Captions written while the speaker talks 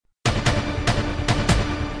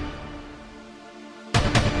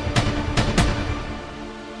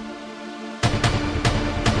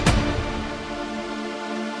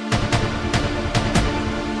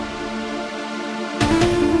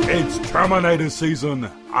Terminator season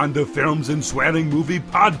on the Films and Swearing Movie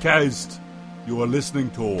Podcast. You are listening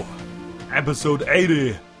to episode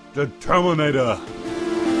 80, The Terminator.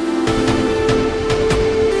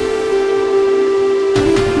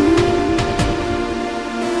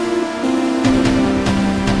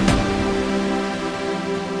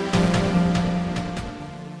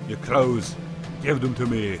 Your clothes, give them to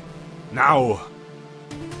me, now.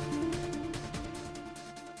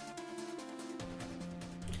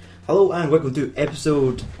 Hello and welcome to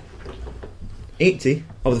episode 80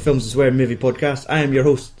 of the Films and Swearing Movie Podcast. I am your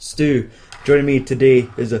host, Stu. Joining me today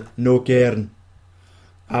is a no caring,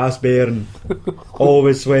 ass bearing,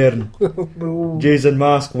 always swearing, Jason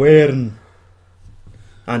Mask wearing,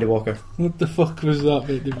 Andy Walker. What the fuck was that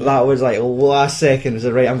meant to be? That was like last second. Is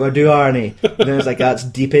it right? I'm going to do Arnie. And then it's like, that's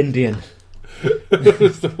deep Indian. That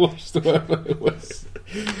was the worst whatever it was.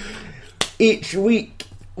 Each week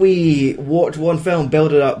we watch one film,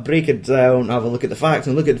 build it up, break it down, have a look at the facts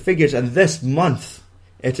and look at the figures. And this month,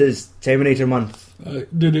 it is Terminator month.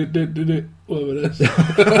 Did it, whatever it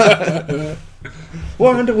is.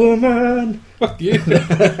 Wonder Woman! Fuck you.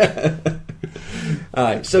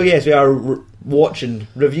 Alright, so yes, we are watching,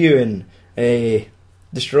 reviewing,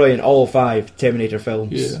 destroying all 5 Terminator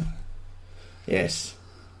films. Yeah. Yes.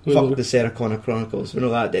 Well, Fuck the Sarah Connor Chronicles, we're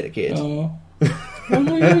not that dedicated. Oh. What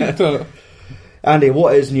do you like that? Andy,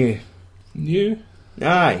 what is new? New?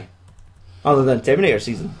 Aye. Other than Terminator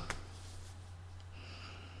season.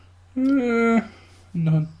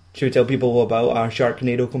 None. Should we tell people about our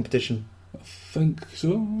Sharknado competition? I think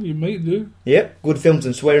so. You might do. Yep, go to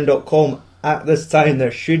filmsandswearing.com. At this time, there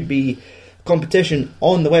should be a competition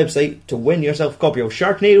on the website to win yourself a copy of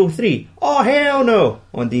Sharknado 3. Oh, hell no!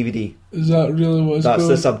 On DVD. Is that really what it's That's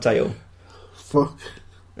called? the subtitle. Fuck.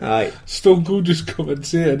 Aye. Stone Cold just come and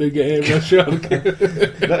say it and get hit by a shark.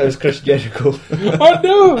 That was Chris Jericho. Oh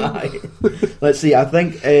no! Aye. Let's see, I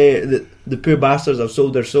think the poor bastards have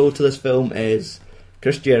sold their soul to this film is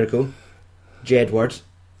Chris Jericho, Jedward,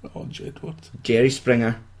 Oh, Jedward. Jerry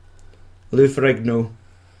Springer, Lou Ferrigno,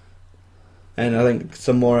 and I think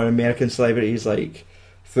some more American celebrities like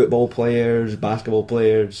football players, basketball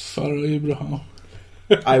players. Farrah Abraham.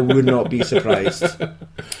 I would not be surprised.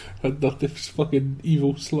 A dirty fucking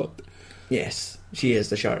evil slut. Yes, she is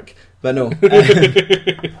the shark. But no.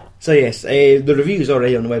 So yes, the review's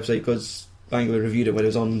already on the website because I think we reviewed it when it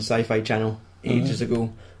was on the Sci-Fi Channel ages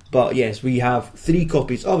ago. But yes, we have 3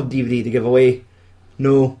 copies of the DVD to give away.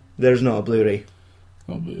 No, there's not a Blu-ray.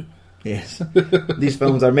 Oh, boo. Yes. These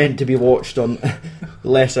films are meant to be watched on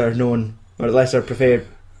lesser known or lesser preferred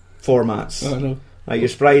formats. I know. Like, you're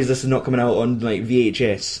surprised this is not coming out on like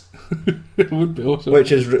VHS. It would be awesome.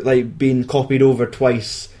 Which is like been copied over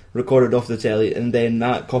twice, recorded off the telly, and then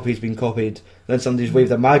that copy's been copied. Then somebody's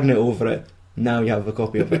waved a magnet over it. Now you have a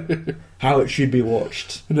copy of it. How it should be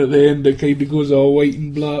watched. And at the end it kind of goes all white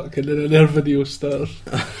and black, and then another video starts.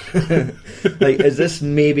 Like, is this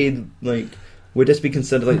maybe like, would this be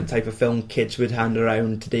considered like the type of film kids would hand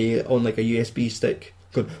around today on like a USB stick?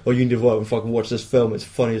 Going, oh, you need to go out and fucking watch this film. It's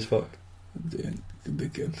funny as fuck. They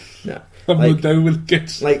can. Yeah. I'm Like- not down with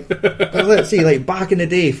kids. Like, well, let's see, like back in the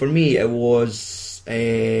day, for me, it was like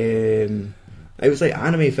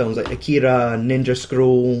anime films, like Akira, Ninja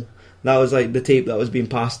Scroll. That was like the tape that was being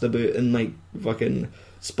passed about in like fucking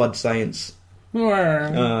Spud Science.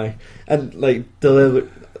 Aye, and like I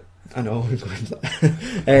know. I'm going to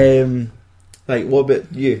that. Like, what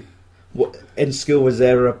about you? What in school, was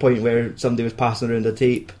there a point where somebody was passing around a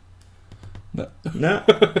tape? No. No.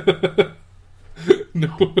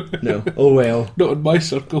 No. No. Oh well. Not in my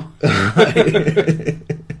circle. What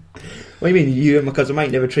do you mean? You and my cousin Mike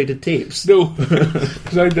never traded tapes? No.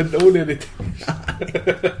 Because I didn't own any.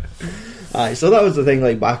 Aye, so that was the thing,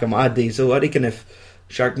 like, back in my day. So I reckon if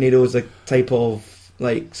Sharknado was a type of,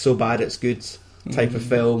 like, so bad it's good type of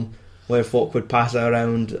film where folk would pass it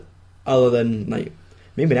around, other than, like,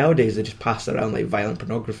 maybe nowadays they just pass around, like, violent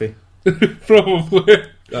pornography. Probably.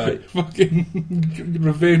 Aye. Fucking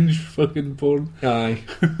revenge fucking porn. Aye.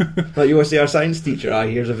 Like, you want to see our science teacher? Aye,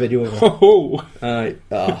 here's a video of it. Oh. Aye.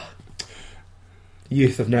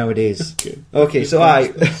 Youth of nowadays. Okay. Okay, so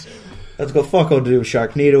aye, that's got fuck all to do with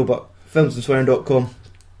Sharknado, but filmsandswearing.com,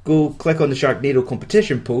 go click on the Sharknado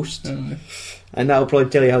competition post, and that'll probably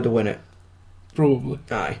tell you how to win it. Probably.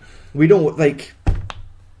 Aye. We don't, like,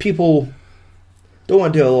 people don't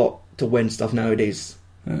want to do a lot to win stuff nowadays.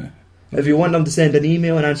 If you want them to send an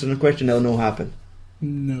email and answer a question, it'll not happen.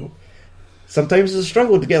 No. Sometimes it's a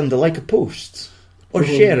struggle to get them to like a post or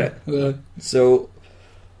share it. So,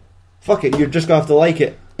 fuck it, you're just going to have to like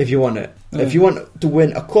it if you want it. If you want to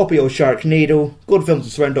win a copy of Sharknado, go to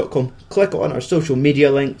filmsandswearing.com, click on our social media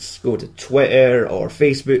links, go to Twitter or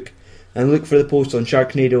Facebook, and look for the post on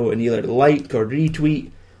Sharknado and either like or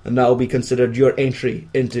retweet, and that will be considered your entry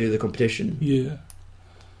into the competition. Yeah.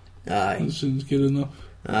 Aye. That sounds good enough.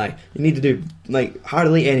 Aye. You need to do, like,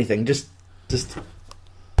 hardly anything. Just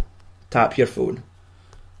tap your phone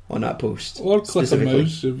on that post. Or click a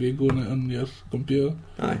mouse if you're going it on your computer.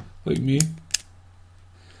 Aye. Like me.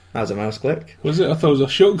 That was a mouse click. Was it? I thought it was a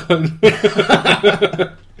shotgun.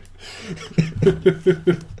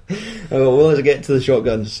 Oh, well, let's get to the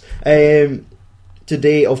shotguns.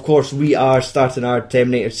 Today, of course, we are starting our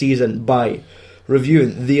Terminator season by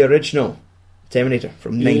reviewing the original Terminator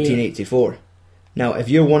from 1984. Now, if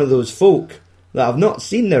you're one of those folk that have not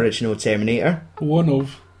seen the original Terminator... One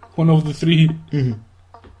of the three. Mm-hmm.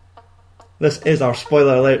 This is our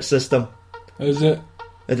spoiler alert system. Is it?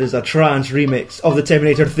 It is a trance remix of the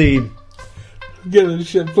Terminator theme. Get this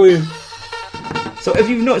shit playing. So if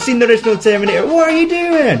you've not seen the original Terminator, what are you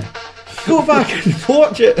doing? Go back and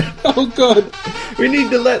watch it. Oh god. We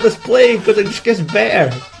need to let this play because it just gets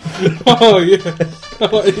better. Oh yeah. I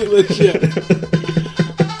hate this shit.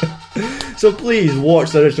 So please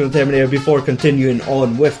watch the original Terminator before continuing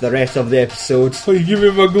on with the rest of the episodes. Oh, you give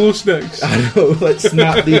me my glow sticks. I know, let's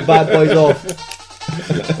snap these bad boys off.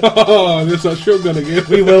 Oh, there's that shotgun again.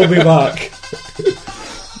 We will be back.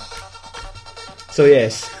 So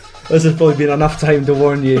yes, this has probably been enough time to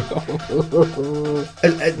warn you.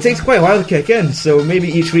 It takes quite a while to kick in, so maybe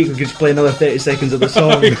each week we could just play another 30 seconds of the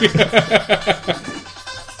song.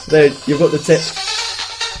 There, you've got the tip.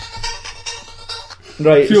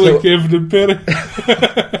 Right, I feel like Kevin and Perry.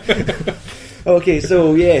 Okay,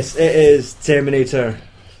 so yes, it is Terminator.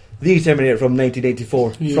 The Terminator from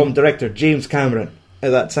 1984, from director James Cameron. At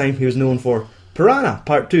that time, he was known for Piranha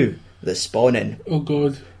Part 2, The Spawning. Oh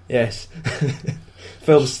god. Yes.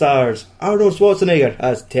 Film stars Arnold Schwarzenegger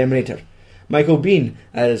as Terminator, Michael Biehn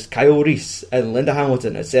as Kyle Reese, and Linda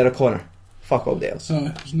Hamilton as Sarah Connor. Fuck all the else.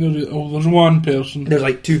 There's one person. There's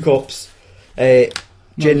like two cops. Ginger.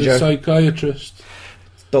 The psychiatrist.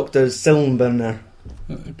 Dr. Silverburner.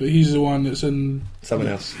 But he's the one that's in... Someone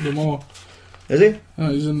else. The more. Is he?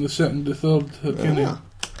 He's in the second, the third.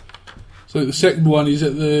 So like the second one, he's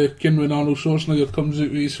at the... when Arnold Schwarzenegger comes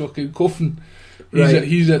out with his fucking coffin.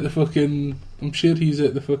 He's at the fucking... I'm sure he's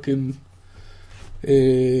at the fucking...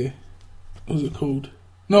 what's it called?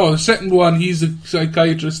 No, the second one, he's the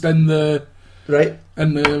psychiatrist in the... Right.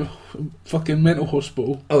 In the fucking mental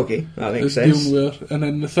hospital. Okay, that makes sense. Dealing with, and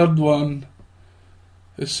then the third one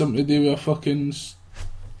is something to do with a fucking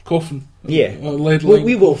coffin. Yeah. A lead well,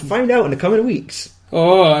 we will find out in the coming weeks.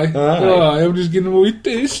 Oh, aye. I'm just getting a wee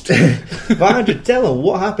taste. But Andrew, tell them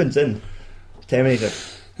what happens in Terminator.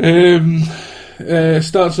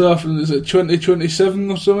 Starts off, is it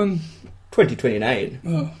 2027 or something? 2029.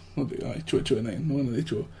 Oh, maybe, aye, 2029, one of the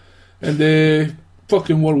two. And the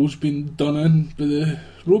fucking world's been done in by the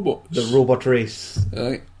robots. The robot race.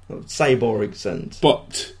 Aye. Cyborgs and...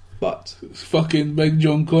 But fucking Big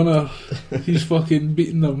John Connor, he's fucking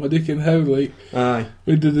beating them. I don't know how, like. Aye.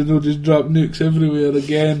 When did they not just drop nukes everywhere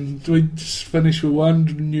again? We just finish with one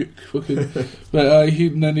nuke, fucking. But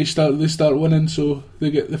and then they start winning, so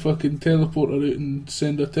they get the fucking teleporter out and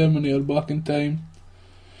send a Terminator back in time.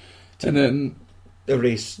 And then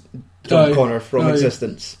erase John Connor from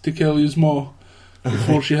existence. To kill his ma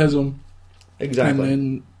before she has him. Exactly. And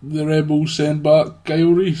then the rebels send back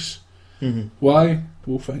Kyle Reese. Mm-hmm. Why?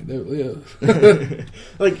 We'll find out later.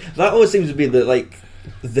 Like, that always seems to be the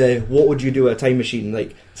what would you do with a time machine?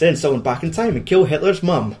 Like, send someone back in time and kill Hitler's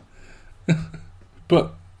mum.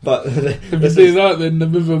 But if you do that, then there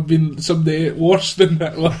would have been somebody worse than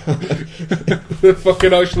Hitler. They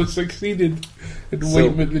fucking actually succeeded in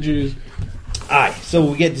wiping out the Jews. Aye, so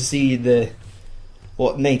we get to see the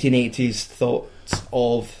 1980s thoughts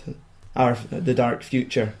of the dark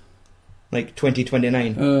future. Like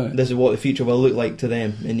 2029. This is what the future will look like to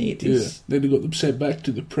them in the 80s. Yeah, then they got them sent back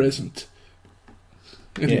to the present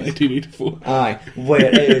in 1984. Aye, where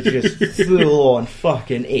it is just full on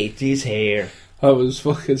fucking 80s hair. That was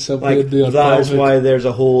fucking something. Like, that's why there's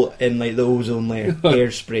a hole in like the ozone layer.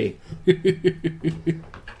 Hairspray.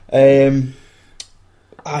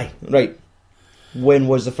 Aye, right. When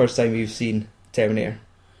was the first time you've seen Terminator?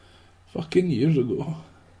 Fucking years ago.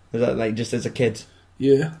 Was that like just as a kid?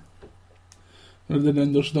 Yeah. I didn't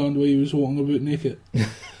understand why he was walking about naked.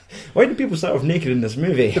 Why do people start off naked in this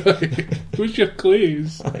movie? Who's your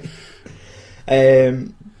clues? I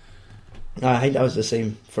think that was the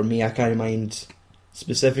same for me. I can't mind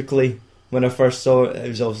specifically when I first saw it. It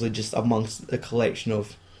was obviously just amongst a collection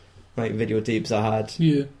of like videotapes I had.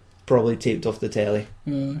 Yeah. probably taped off the telly.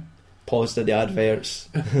 Paused at the adverts.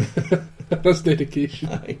 That's dedication.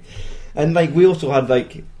 Aye. And like we also had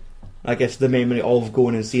like, I guess the memory of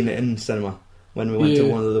going and seeing it in cinema when we went to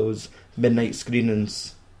one of those midnight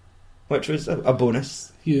screenings, which was a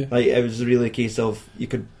bonus. Yeah. Like it was really a case of you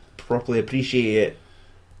could properly appreciate it,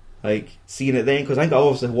 like seeing it then, because I think I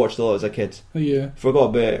obviously watched a lot as a kid. Yeah.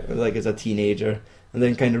 Forgot about it like as a teenager, and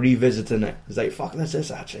then kind of revisiting it. It's like, fuck, this is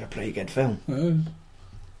actually a pretty good film.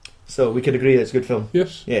 So we could agree that it's a good film.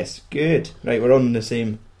 Yes. Yes, good. Right, we're on the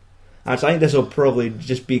same. Actually, I think this will probably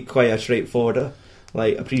just be quite a straightforward,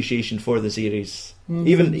 like, appreciation for the series.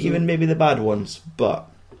 Even maybe the bad ones, but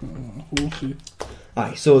we'll see.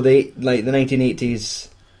 Aye, so the 1980s,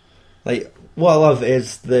 like, what I love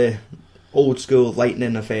is the old school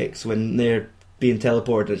lightning effects when they're being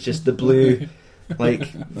teleported. It's just the blue, like,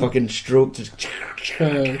 fucking stroke, just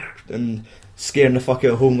and scaring the fuck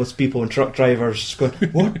out of homeless people and truck drivers going,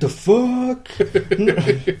 what the fuck?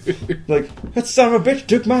 Like, that son of a bitch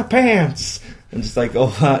took my pants! And just like, all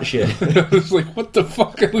that shit. It's like, what the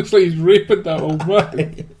fuck? It looks like he's raping that old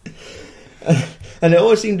man. And it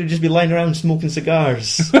always seemed to just be lying around smoking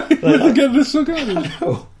cigars. Like, get the cigars.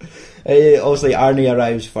 Obviously, Arnie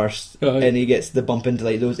arrives first, Aye. and he gets the bump into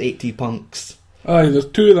like those 80 punks. Aye, there's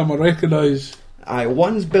two of them I recognise. Aye,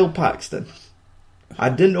 one's Bill Paxton. I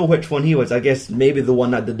didn't know which one he was. I guess maybe the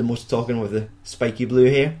one that did the most talking with the spiky blue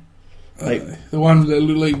hair. Like the one that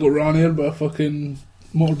looked like got run here by a fucking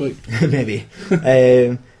motorbike. Maybe.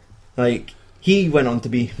 Like, he went on to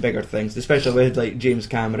be bigger things, especially with like James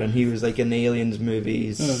Cameron. He was like in the Aliens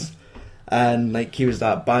movies, and like he was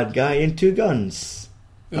that bad guy in Two Guns,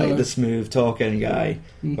 like the smooth talking guy.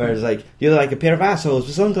 Whereas like, you're like a pair of assholes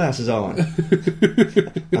with sunglasses on.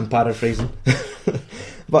 I'm paraphrasing,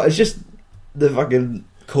 but it's just the fucking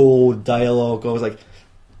cold dialogue. I was like,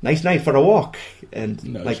 nice night for a walk, and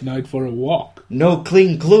nice night for a walk. No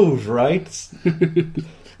clean clothes, right?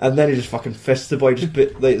 And then he just fucking fists the boy, just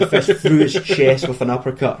put like the fist through his chest with an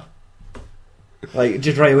uppercut. Like,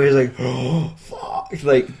 just right away, he's like, oh, fuck.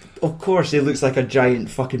 Like, of course, he looks like a giant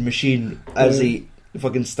fucking machine as he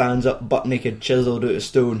fucking stands up butt naked, chiseled out of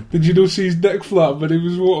stone. Did you not see his dick flap when he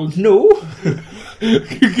was walking? No. You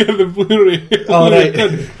get the Blu-ray. Oh, right.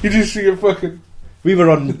 You just see a fucking... We were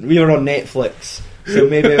on Netflix, so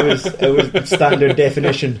maybe it was standard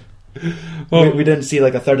definition. We didn't see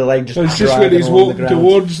like a third of leg just. It's just when he's walking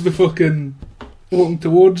towards the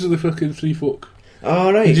fucking free folk.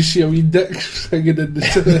 Oh, right. You just see a wee dick hanging in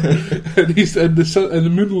the and he's in the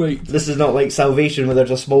moonlight. This is not like Salvation where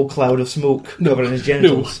there's a small cloud of smoke covering his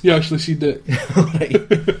genitals. No, you actually see dick.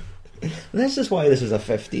 Right. This is why this is a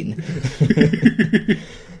 15.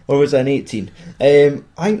 Or was it an 18?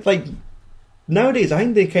 I like. Nowadays, I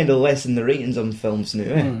think they kind of lessen the ratings on films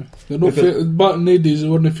now. They're not fair. Back in the days, they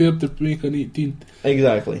weren't fair to make an 18.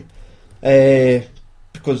 Exactly.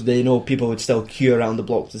 Because they know people would still queue around the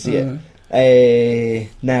block to see it.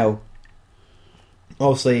 Now,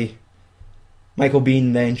 obviously, Michael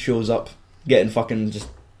Biehn then shows up, getting fucking just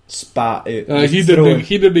spat out. He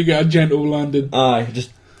didn't get a gentle landing. Aye,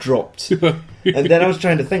 just dropped. And then I was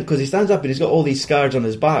trying to think, because he stands up and he's got all these scars on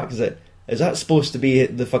his back. Is that supposed to be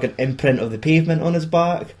the fucking imprint of the pavement on his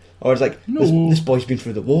back? Or is like, no. This boy's been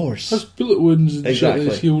through the wars. That's bullet wounds and shit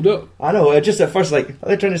that's healed up. I know, just at first like, are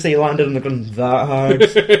they trying to say he landed on the ground that hard?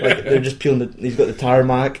 Like, they're just peeling he's got the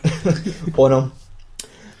tarmac on him.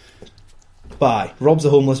 Bye. Robs the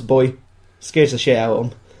homeless boy, scares the shit out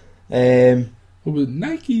of him. What about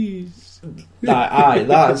Nikes? Aye,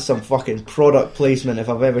 that's some fucking product placement if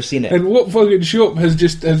I've ever seen it. And what fucking shop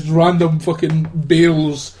has random fucking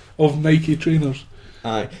bales of Nike trainers?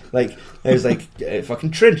 Aye, like there's like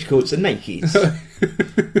fucking trench coats and Nikes.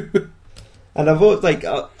 And I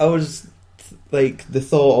was like the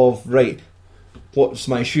thought of, right, what's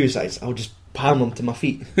my shoe size? I'll just palm them to my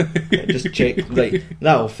feet. Just check, like,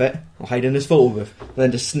 that'll fit. I'll hide in his photo booth, and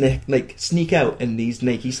then just sneak out in these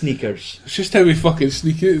Nike sneakers. It's just how he fucking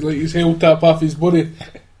sneak out, like his held tap off his body.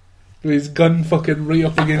 With his gun fucking right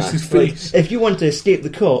up against his face. Like, if you want to escape the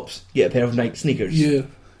cops, get a pair of Nike sneakers. Yeah,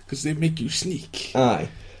 because they make you sneak. Aye.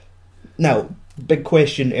 Now, big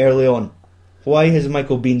question early on. Why has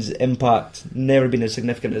Michael Biehn's impact never been as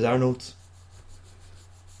significant as Arnold's?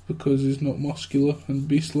 Because he's not muscular and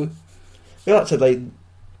beastly. Well, that's it, like,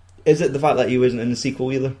 is it the fact that he wasn't in the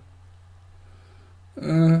sequel either?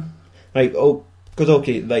 Like, because,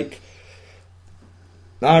 okay, like,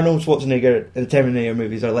 Arnold Schwarzenegger and the Terminator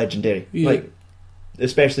movies are legendary. Yeah. Like,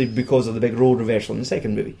 especially because of the big role reversal in the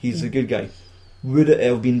second movie. He's a good guy. Would it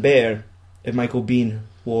have been better if Michael Biehn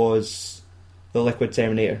was the Liquid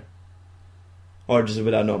Terminator? Or would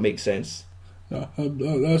that not make sense? No,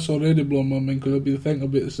 that's already blown my mind because I'll be thinking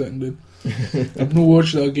about the second one. I've not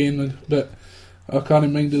watched it again, but I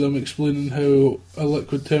can't mind them explaining how a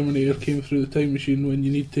liquid Terminator came through the time machine when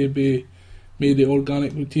you need to be made of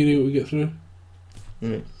organic material to get through.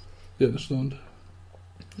 Right. You understand?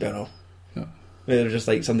 Don't know. No. Maybe they're just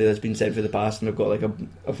like somebody that's been sent through the past and they've got like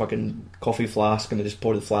a fucking coffee flask and they just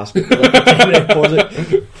pour the flask in the pours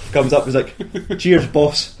it, comes up and is like, cheers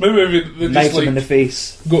boss. Maybe they Knife just him in the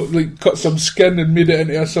face. cut some skin and made it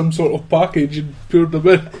into some sort of package and poured them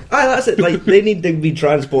in. Aye, that's it. Like, they need to be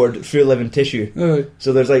transported through living tissue. Aye.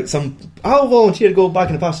 So there's like I'll volunteer to go back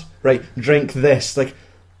in the past. Right, drink this. Like,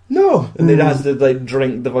 no. And then it has to like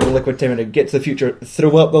drink the fucking liquid Terminator, get to the future,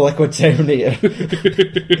 throw up the liquid Terminator.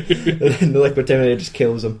 And then the liquid Terminator just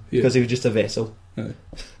kills him because he was just a vessel. Aye.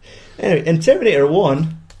 Anyway, in Terminator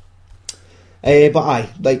 1, but aye,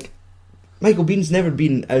 like, Michael Biehn's never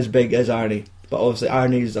been as big as Arnie. But obviously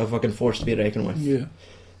Arnie's a fucking force to be reckoned with. Yeah.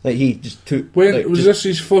 Like, he just took... When like, was this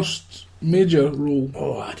his first major role?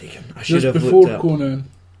 Oh, I should Just have before looked it up. Conan.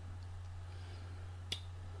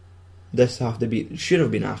 This should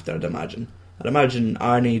have been after, I'd imagine. I'd imagine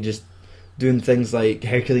Arnie just doing things like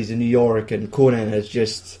Hercules in New York and Conan is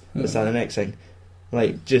just that's the next thing.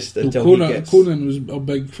 Like, just until he gets... Conan was a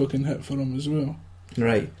big fucking hit for him as well.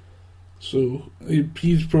 Right. So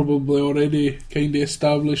he's probably already kind of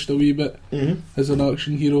established a wee bit as an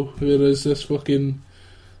action hero, whereas this fucking...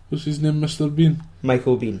 What's his name, Mr. Bean?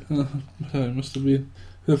 Michael Biehn. Mr. Bean.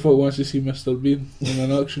 Who the fuck wants to see Mr. Bean in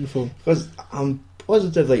an action film? Because I'm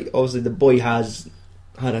positive, like, obviously the boy has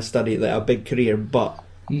had a study, like, a big career, but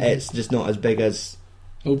it's just not as big as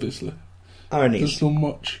obviously Arnie's. There's not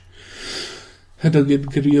much. Had a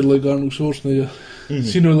good career like Arnold Schwarzenegger. So,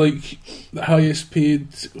 you know, like, the highest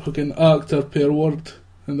paid fucking actor per word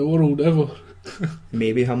in the world ever.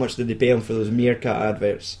 Maybe. How much did they pay him for those Meerkat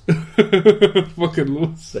adverts? Fucking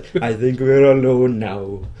loads. I think we're alone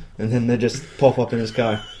now. And then they just pop up in his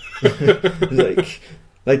car. like,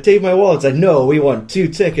 take my wallet. It's like, no, we want 2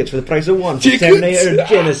 tickets for the price of 1 for Terminator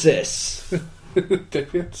Genesis.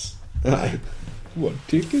 Tickets? Aye. What,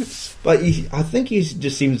 tickets? But I think he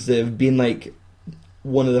just seems to have been like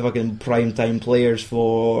one of the fucking primetime players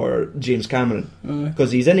for James Cameron.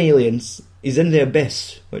 Because he's in Aliens, he's in The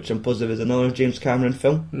Abyss, which I'm positive is another James Cameron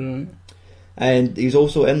film. Right. And he's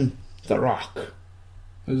also in The Rock.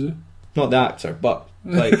 Is he? Not the actor, but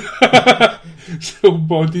like... So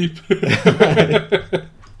body.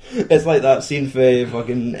 It's like that scene for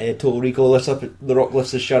fucking Total Recall. The Rock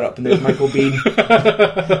lifts his shirt up and there's Michael Biehn.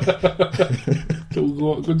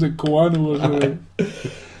 Goes at Koano or something.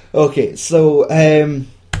 Okay, so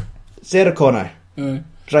Sarah Connor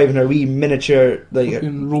driving her wee miniature like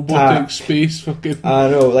fucking robotic space fucking. I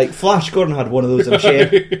know, like Flash Gordon had one of those, I'm sure.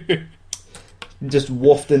 Just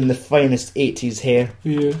wafting the finest 80s hair.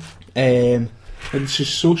 Yeah. And she's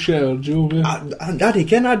so shit, Joe. Daddy,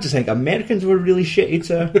 I just think Americans were really shitty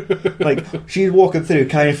to her. Like, she's walking through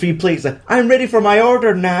carrying 3 plates, like, I'm ready for my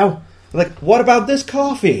order now. Like, what about this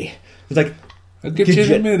coffee? It's like, I'll get you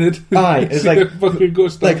in a minute. Aye, it's like,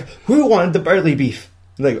 like, who wanted the burly beef?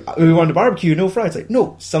 Like, who wanted the barbecue, no fries? Like,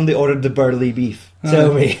 no, somebody ordered the burly beef.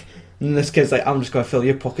 Tell me. And this kid's like, I'm just going to fill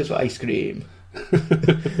your pockets with ice cream.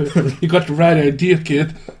 You got the right idea,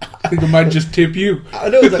 kid. I think I might just tip you. I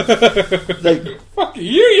know, like fuck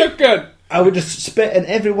you kid. I would just spit in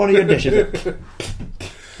every one of your dishes.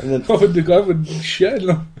 And then I would shit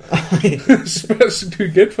on them. Spit's too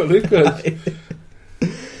good for it, kid.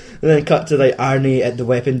 And then cut to like Arnie at the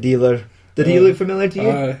weapon dealer. Did he look familiar to you?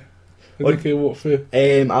 Aye. Okay, what for?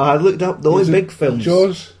 I looked up the only big films.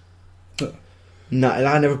 Jaws? Nah,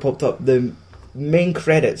 I never popped up. The main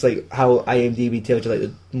credits, like how IMDb tells you like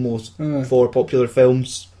the most 4 popular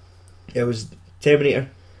films, it was Terminator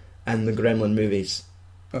and the Gremlin movies.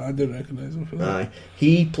 I didn't recognise him for that. Aye.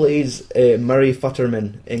 He plays Murray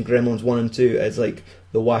Futterman in Gremlins 1 and 2 as like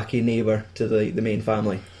the wacky neighbour to the main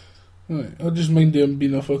family. Right. I just mind him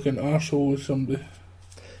being a fucking arsehole with somebody.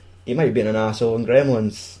 He might have been an arsehole in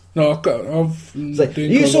Gremlins. No, I've... It's like,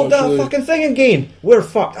 you sold that fucking thing again! We're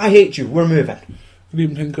fucked, I hate you, we're moving. I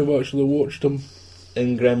didn't even think I've actually watched them.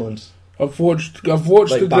 In Gremlins. I've watched like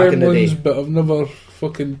the Gremlins, but I've never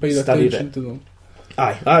fucking paid attention to them.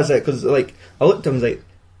 Aye, that's it, because like, I looked at him and was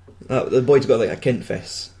like, the boy's got like a kint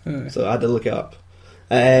face. Aye. So I had to look it up.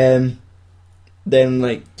 Then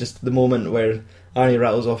like, just the moment where Arnie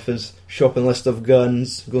rattles off his shopping list of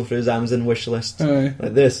guns, going through his Amazon wish list. Aye.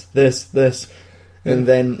 Like this. And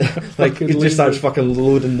then, like, he just starts fucking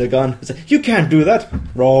loading the gun. It's like, you can't do that.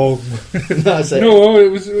 Wrong. That's it. No,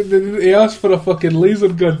 it was he asked for a fucking laser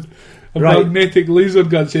gun, magnetic laser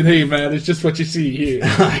gun saying, "Hey man, it's just what you see here."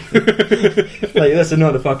 Like, this is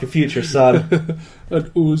not the fucking future, son. An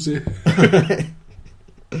Uzi.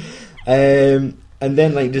 And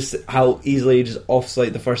then, like, just how easily he just offs,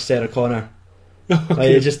 like, the first Sarah Connor.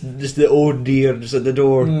 Okay. Like, just the old deer just at the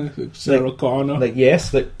door. Like Sarah Connor. Like,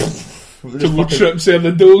 yes, like, Double trips in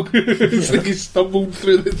the door. It's like he stumbled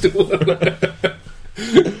through the door.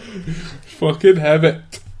 Fucking have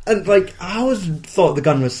it. And, like, I always thought the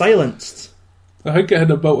gun was silenced. I think it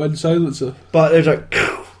had a built-in silencer. But there's like...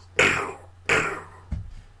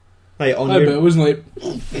 like on I your... bet it wasn't like...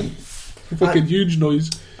 a fucking huge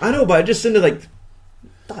noise. I know, but it just sounded like...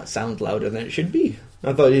 that sounds louder than it should be.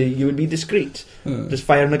 I thought you would be discreet. Just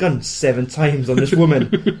firing a gun 7 times on this woman.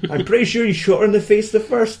 I'm pretty sure you shot her in the face the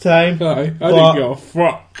first time. Aye, I didn't give a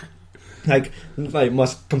fuck. Like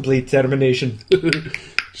must complete termination.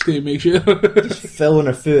 Stay make sure. Just filling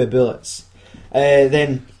her full of bullets.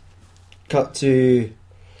 Then cut to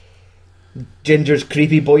Ginger's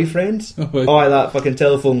creepy boyfriend. Oh, that fucking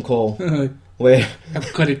telephone call. Where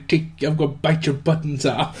I've got to bite your buttons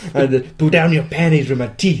off. and pull down your panties with my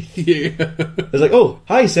teeth. Yeah. It's like, oh,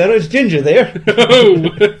 hi Sarah, it's Ginger there. Oh.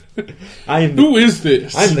 Who is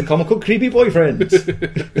this? I'm the comical creepy boyfriend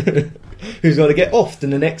who's got to get offed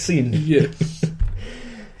in the next scene. Yes.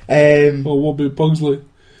 Oh, what about Pugsley?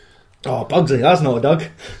 Oh, Pugsley, that's not a Doug.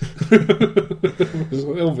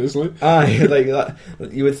 Obviously. Aye, like that.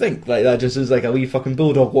 You would think like that just is like a wee fucking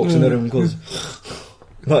bulldog walks in the room and goes.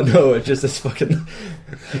 But no, it's just this fucking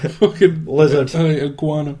lizard,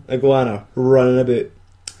 iguana running about.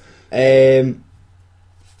 Then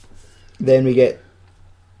we get,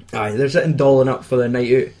 they're sitting dolling up for their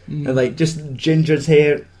night out, and like just Ginger's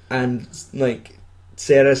hair and like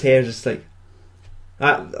Sarah's hair, just like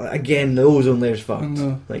that again. The ozone layer's fucked.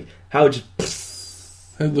 Like how the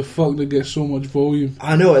fuck they get so much volume?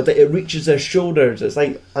 I know it reaches their shoulders. It's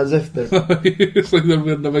like as if they're. It's like they're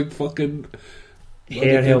wearing a big fucking.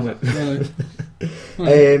 Hair helmet.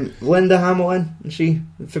 Linda Hamilton, is she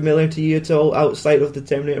familiar to you at all outside of the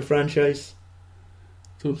Terminator franchise?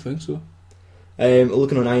 Don't think so.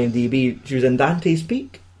 Looking on IMDb, she was in Dante's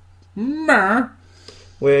Peak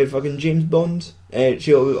with fucking James Bond.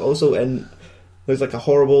 She was also in there's like a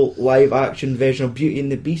horrible live action version of Beauty and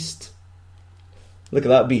the Beast. Look at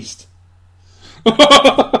that beast.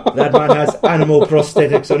 That man has animal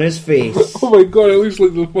prosthetics on his face. Oh my god, it looks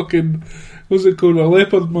like the fucking... What's it called? A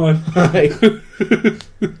leopard man.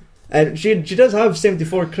 And she does have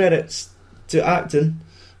 74 credits to acting.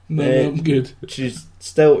 No, I'm good. She is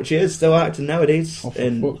still acting nowadays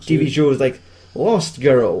in TV shows like Lost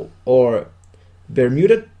Girl or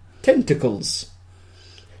Bermuda Tentacles.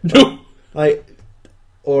 No. I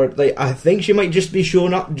think she might just be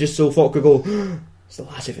showing up just so folk could go, it's the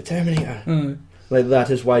lassie for Terminator. Like that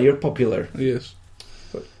is why you're popular. Yes.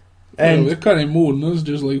 And they're kind of moan. That's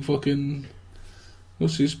just like fucking.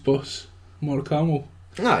 What's his boss? Mark Hamill.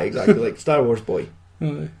 Exactly, like Star Wars boy.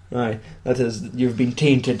 Aye. That is, you've been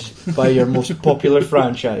tainted by your most popular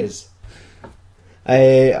franchise.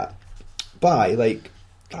 But like,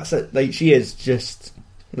 that's it. Like, she is just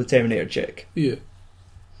the Terminator chick. Yeah.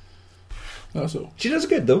 That's all. She does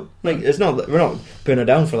good though. Like, it's not that we're not putting her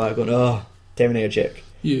down for that. Going, oh, Terminator chick.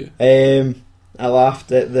 Yeah. I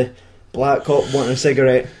laughed at the black cop wanting a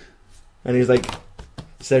cigarette, and he's like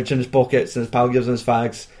searching his pockets, and his pal gives him his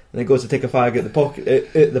fags, and he goes to take a fag out the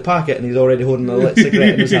packet, and he's already holding a lit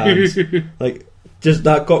cigarette in his hands. Like, just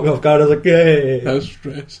that caught me off guard. I was like, yay! I was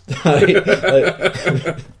stressed.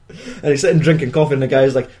 And he's sitting drinking coffee, and the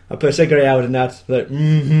guy's like, I put a cigarette out in that. Like,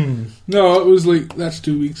 No, it was like, that's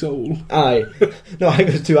 2 weeks old. Aye. No, I think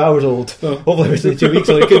it was 2 hours old. Oh. Hopefully it was only 2 weeks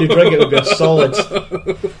old. He couldn't drink it, it would be a solid.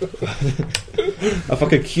 A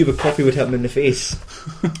fucking cube of coffee would hit him in the face.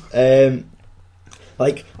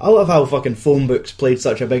 Like, I love how fucking phone books played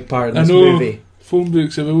such a big part in this movie. Phone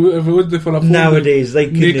books, if it wasn't for a phone nowadays,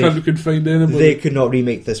 book, they could find anybody. They could not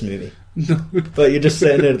remake this movie. No. But you're just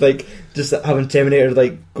sitting there, like, just having Terminator,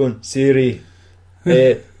 like, going, Siri,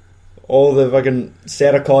 all the fucking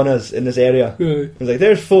Sarah Connors in this area. It's like,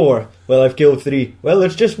 there's 4. Well, I've killed 3. Well,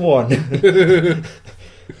 there's just 1.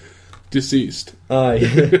 Deceased. Aye.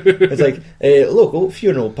 It's like, local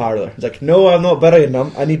funeral parlour. It's like, no, I'm not burying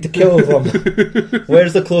them. I need to kill them.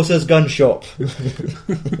 Where's the closest gun shop? I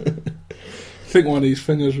think one of these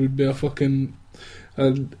fingers would be a fucking...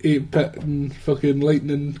 an 8-bit and fucking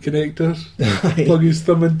lightning connectors. Plug his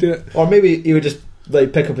thumb into it. Or maybe he would just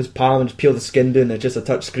like pick up his palm and just peel the skin down. It's just a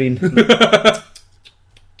touch screen.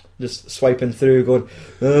 Just swiping through, going,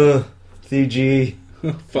 3G.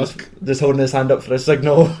 Fuck. Just holding his hand up for a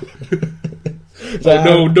signal. It's like,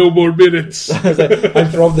 no more minutes. I was like,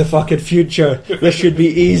 I'm from the fucking future. This should be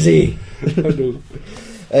easy. I know.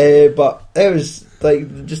 But it was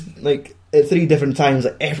like just like at 3 different times,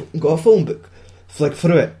 like everyone got a phone book, flick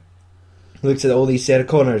through it, looks at all these Sarah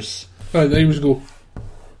Connors. Right, there you go.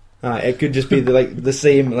 It could just be the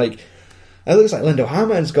same. Like it looks like Linda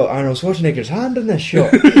Hamilton's got Arnold Schwarzenegger's hand in this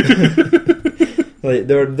shot. Like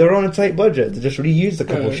they're on a tight budget. They just reused a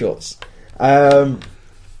couple shots.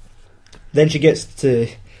 Then she gets to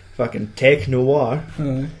fucking Tech Noir,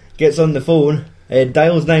 gets on the phone,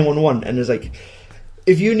 dials 911, and is like,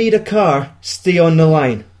 "If you need a car, stay on the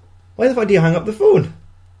line." Why the fuck do you hang up the phone?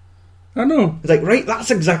 I know. It's like, right, that's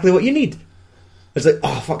exactly what you need. It's like,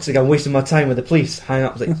 oh fuck's sake, I'm wasting my time with the police. Hang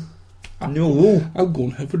up. It's like, no. I'll go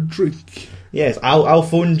and have a drink. Yes, I'll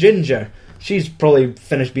phone Ginger. She's probably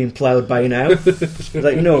finished being ploughed by now. It's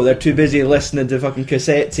like, no, they're too busy listening to fucking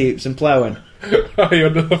cassette tapes and ploughing. Aye,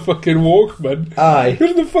 under the fucking Walkman. Aye.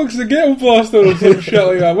 Who the fuck's the ghetto blaster or some shit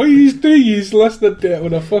like that? What are you doing? He's listening to it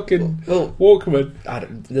on a fucking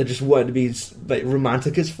Walkman. They just wanted to be like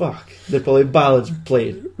romantic as fuck. There's probably ballads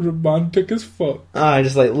played. Romantic as fuck. Aye,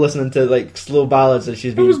 just like listening to like slow ballads that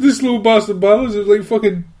she's been. It was the slow bastard ballads. It was like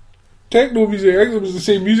fucking techno music. I think it was the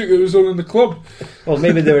same music that was on in the club. Well,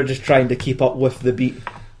 maybe they were just trying to keep up with the beat.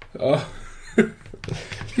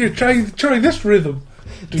 Here, try this rhythm.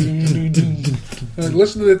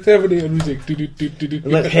 Listen to the Terminator music.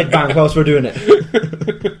 Let's headbang whilst we're doing it.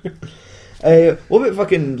 What about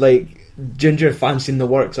fucking like Ginger fancying the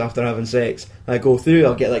works after having sex? I go through,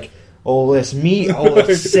 I'll get like all this meat, all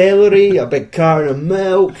this celery, a big carton of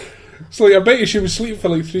milk. It's like, I bet you she was sleeping for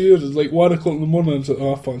like 3 years. It's like 1 o'clock in the morning and it's like,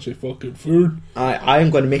 I fancy fucking food. I'm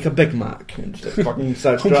going to make a Big Mac. And just fucking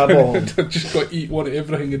starts grab on. I just got to eat one of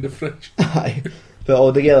everything in the fridge. Aye. Put it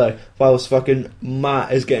all together whilst fucking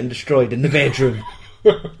Matt is getting destroyed in the bedroom.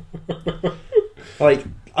 Like,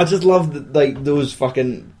 I just love those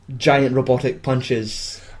fucking giant robotic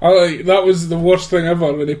punches. That was the worst thing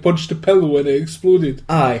ever when he punched a pillow and it exploded.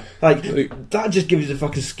 Aye, like that just gives you the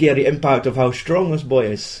fucking scary impact of how strong this boy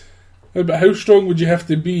is. But how strong would you have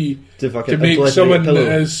to be to make someone that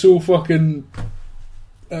is so fucking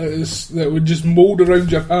that would just mould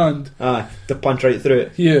around your hand? To punch right through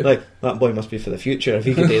it. Yeah, like that boy must be for the future if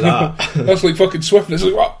he can do that. That's like fucking swiftness.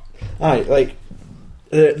 Like what? Aye, like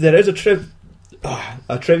there is a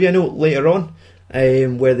trivia note later on.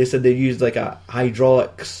 Where they said they used like a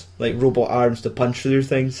hydraulics, like robot arms to punch through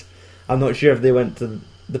things. I'm not sure if they went to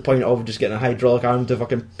the point of just getting a hydraulic arm to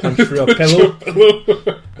fucking punch through a pillow.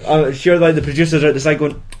 I'm sure like the producers are at the side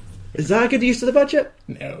going, is that a good use of the budget?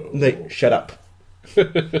 No. Like, shut up.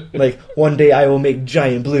 Like, one day I will make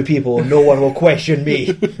giant blue people and no one will question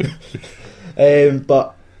me.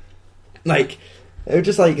 But like, it was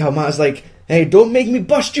just like how Matt's like, hey, don't make me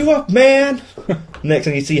bust you up, man. Next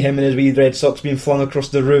thing you see him in his wee red socks being flung across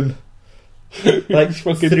the room. Like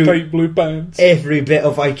fucking tight blue pants. Every bit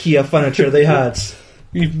of IKEA furniture they had.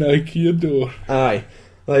 Even the IKEA door. Aye.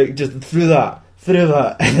 Like just through that.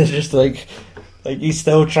 And it's just like he's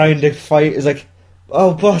still trying to fight. He's like,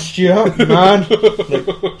 I'll bust you up, man.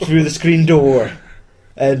 Like through the screen door.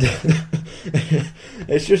 And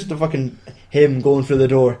it's just the fucking him going through the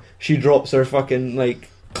door. She drops her fucking like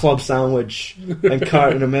club sandwich and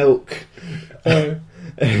carton of milk.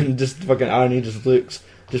 And just fucking Arnie just looks,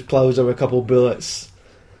 just plows her with a couple bullets,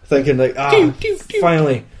 thinking like,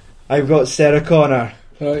 finally, I've got Sarah Connor.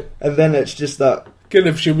 Right. And then it's just that. Again,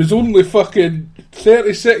 if she was only fucking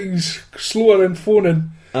 30 seconds slower in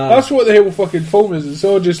phoning, that's what the hell fucking film is. It's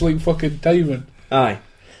all just like fucking timing. Aye.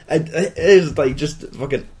 It is like just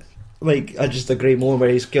fucking, like, just a great moment where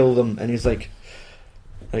he's killed them and he's like,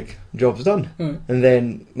 job's done. And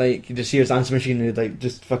then, like, you just hear his answer machine who, like,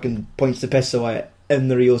 just fucking points the pistol at it, and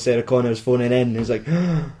the real Sarah Connor's phoning in, and he's like,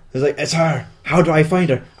 it's her. How do I find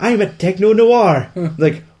her? I'm at Techno Noir.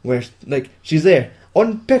 Like, where's, like, she's there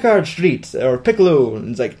on Pickard Street or Piccolo,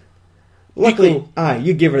 and it's like, luckily,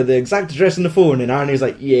 you give her the exact address on the phone, and Arnie's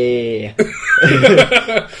like, yeah,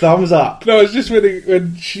 thumbs up. No, it's just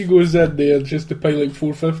when she goes in there just to pay like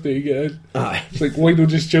 $4.50 to get in. It's like, why don't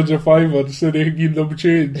just charge her $5 so they can give them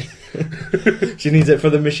change? She needs it for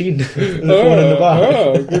the machine, the phone in the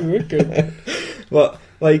back. Good looking. But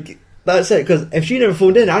like, that's it, because if she never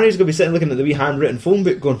phoned in, Arnie's going to be sitting looking at the wee handwritten phone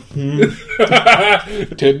book going,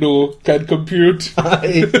 Techno, can't compute.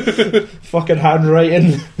 Fucking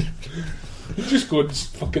handwriting. Just go and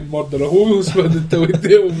fucking murder a horseman until we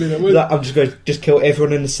deal with me. I'm just going to kill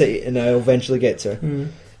everyone in the city and I'll eventually get to her.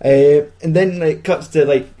 And then like cuts to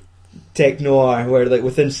like Tech Noir, where like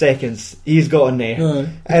within seconds he's got in there,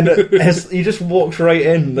 and he just walks right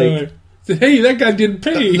in like Hey, that guy didn't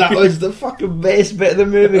pay. That was the fucking best bit of the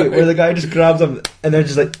movie, where the guy just grabs him and then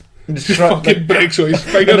just like just fucking breaks on his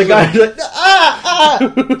fingers. And the guy's like,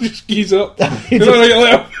 ah! Just keys up. Let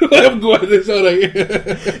him go at this, alright.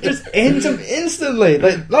 Just ends him instantly.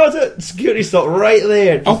 Like, that was it. Security stopped right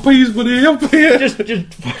there. I'll pay his money, I'll pay it.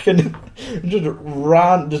 Just fucking,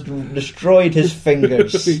 just destroyed his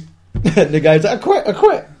fingers. And the guy's like, I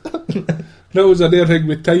quit. That was another thing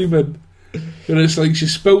with timing. And it's like she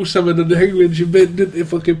spills something in the thing when she bent into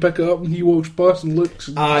fucking pick it up and he walks past and looks.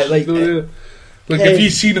 And if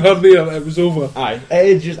he's seen her there, it was over. Aye, it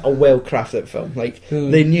is just a well-crafted film. Like,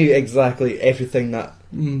 they knew exactly everything that...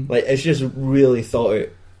 Like, it's just really thought out.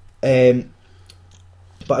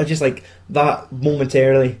 But I just like that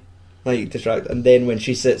momentarily, like, distract. And then when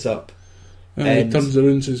she sits up... And he turns around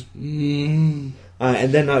and says, and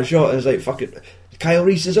then that shot is like, fucking... Kyle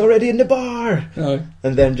Reese is already in the bar! Aye.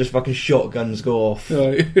 And then just fucking shotguns go off.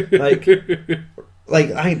 Aye.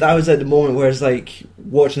 Like, I think that was at the moment where it's like,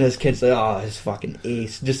 watching his kids like, oh, it's fucking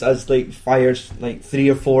ace. Just as, like, fires, like, 3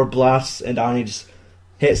 or 4 blasts, and Arnie just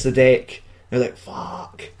hits the deck. And they're like,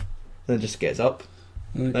 fuck. And then just gets up.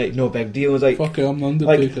 Right. Like, no big deal. It's like, fuck it, I'm the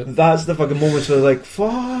Undertaker. Like, that's the fucking moments where they're like,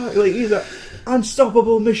 fuck. Like, he's an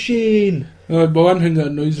unstoppable machine. But one thing that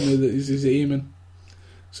annoys me is aiming.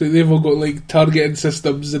 So they've all got, like, targeting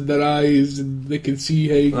systems in their eyes, and they can see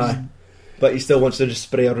things. Aye. But he still wants to just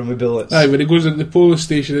spray her with bullets. Aye, when he goes into the police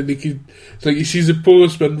station and it's like he sees the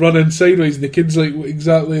policeman running sideways and the kid's like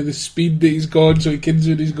exactly the speed that he's gone, so he kids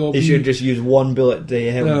when he's gone. He should just use one bullet to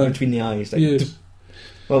hit him between the eyes. Like, yes.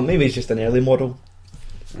 Well, maybe he's just an early model.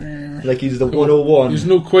 Like he's the 101. He's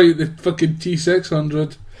not quite the fucking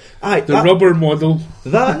T600. Aye, the rubber model.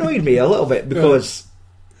 That annoyed me a little bit because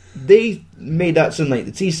they made that sound like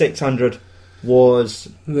the T600 was...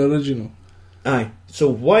 the original. Aye. So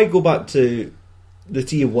why go back to the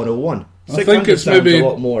T101? I think it's maybe a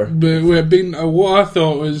lot more. We've been what I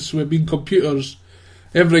thought was we've been computers.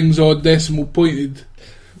 Everything's all decimal pointed,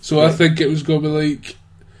 so I think it was going to be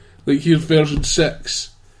like here's version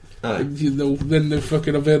 6. And, then they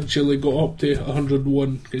fucking eventually got up to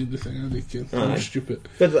 101 kind of thing. I think I'm stupid.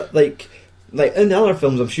 But like in the other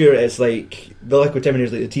films, I'm sure it's like the Liquid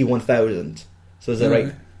Terminator is like the T1000. So is it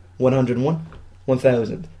right? 101,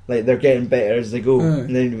 1000. Like, they're getting better as they go.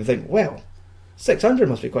 And then you think, well, 600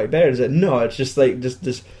 must be quite better. Is it? No, it's just like, just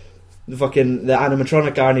the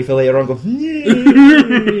animatronic Arnie for later on go,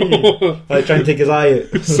 like, trying to take his eye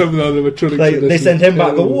out. Some of the animatronics. Like, they send him back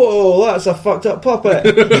and go, whoa, that's a fucked up puppet.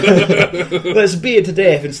 Let's beat it to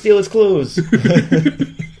death and steal his clothes.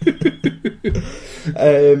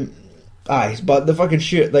 Aye, but the fucking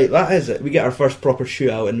shoot, like, that is it. We get our first proper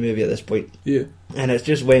shootout in the movie at this point. Yeah. And it's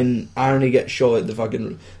just when Arnie gets shot at the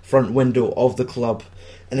fucking front window of the club,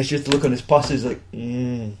 and it's just the look on his puss is like,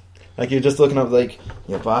 like you're just looking up like,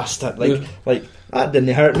 you bastard, like that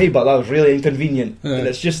didn't hurt me, but that was really inconvenient. And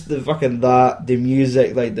it's just the fucking the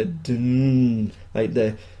music, like the like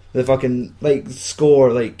the fucking like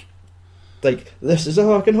score, like this is a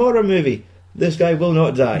fucking horror movie. This guy will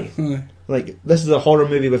not die. Like, this is a horror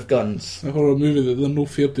movie with guns. A horror movie that they're no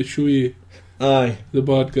fair to show you. Aye. The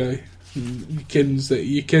bad guy. You ken that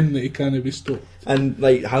he can't be stopped. And,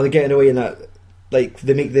 like, how they're getting away in that, like,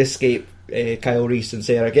 they make the escape, Kyle Reese and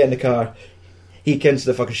Sarah get in the car. He kens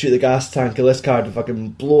to fucking shoot the gas tank of this car to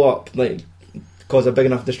fucking blow up, like, cause a big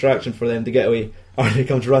enough distraction for them to get away. Arnie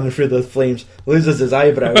comes running through the flames, loses his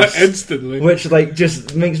eyebrows. Instantly. Which, like,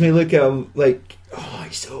 just makes me look at him, like, oh,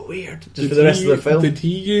 he's so weird. Just for the rest of the film. Did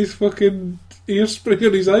he use fucking hairspray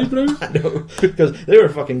on his eyebrows? I know, because they were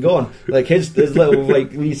fucking gone. Like, his little,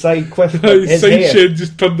 like, wee side quiff, his side hair shed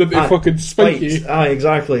just turned into fucking spiky. Aye,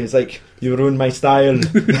 exactly. It's like, you ruined my style.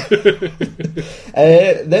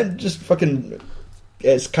 Then just fucking...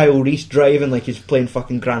 It's Kyle Reese driving like he's playing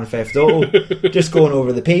fucking Grand Theft Auto, just going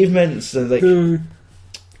over the pavements and like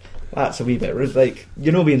that's a wee bit rude. Like,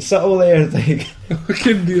 you know, being subtle there. Like,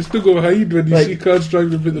 you still go hide when you see cars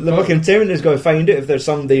driving about the park. Fucking Terminator's got to find out if there's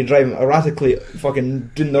somebody driving erratically,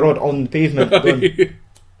 fucking doing the road on the pavement. Going,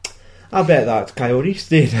 I bet that's Kyle Reese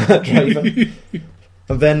doing that driving.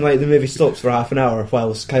 And then like the movie stops for half an hour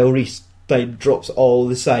whilst Kyle Reese like drops all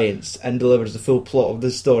the science and delivers the full plot of the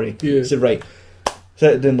story. Yeah. So right.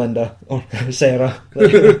 Sit it down, Linda, or Sarah.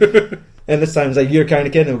 Like, and this time it's like, you're kind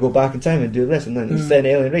of kid, and we'll go back in time and do this, and then instead of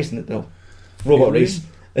alien race, robot race.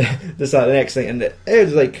 Just like the next thing, and it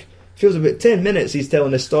was like, feels about 10 minutes he's telling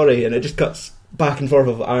this story, and it just cuts back and forth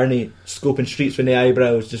of Arnie scoping streets with the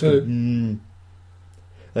eyebrows, just going,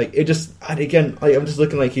 Like, it just, and again, like, I'm just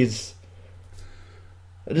looking like he's,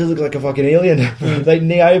 I just look like a fucking alien. Like,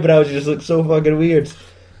 the eyebrows just look so fucking weird.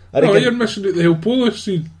 And you're missing out the whole police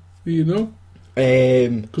scene. You know?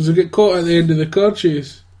 Um, Because they get caught at the end of the car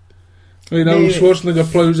chase. Arnold Maybe. Schwarzenegger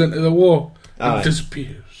plows into the wall and Aye.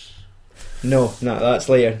 disappears. no, that's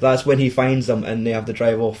later. That's when he finds them and they have to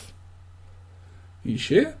drive off. You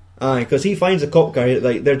sure? Aye, because he finds a cop car.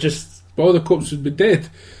 Like they're just But all the cops would be dead.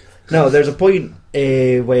 no. There's a point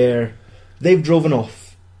where they've driven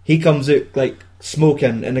off. He comes out like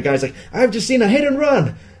smoking, and the guy's like, "I've just seen a hit and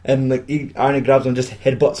run," and like Arnie grabs him, and just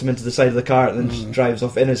headbutts him into the side of the car, and then just drives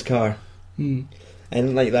off in his car. Hmm.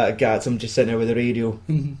 And like that, gets him just sitting there with the radio.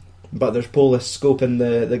 Mhm. But there's police scoping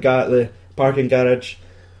the parking garage,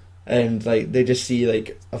 and like they just see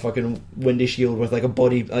like a fucking windy shield with like a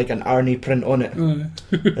body, like an Arnie print on it, and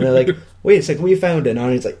they're like, "Wait a second, we found it." And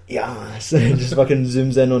Arnie's like, "Yes," and just fucking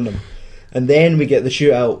zooms in on them. And then we get the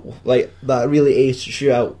shootout, like that really ace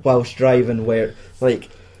shootout whilst driving, where like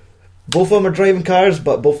both of them are driving cars,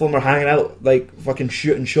 but both of them are hanging out like fucking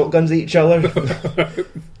shooting shotguns at each other.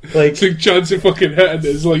 Like, The chance of fucking hitting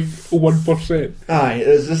is like 1%. aye,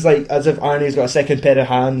 it's just like as if Arnie's got a second pair of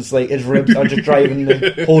hands, like his ribs are just driving,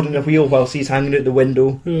 holding the wheel whilst he's hanging out the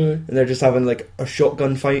window, and they're just having like a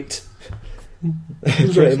shotgun fight,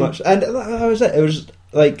 pretty much. And that was it. It was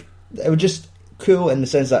like it was just cool in the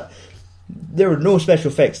sense that there were no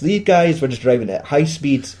special effects. These guys were just driving at high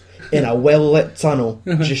speed in a well lit tunnel,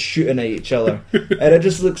 just shooting at each other, and it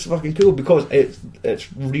just looks fucking cool because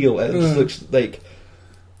it's real. It just looks like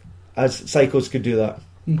as psychos could do that.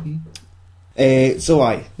 Mm-hmm. So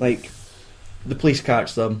like the police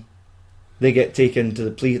catch them. They get taken to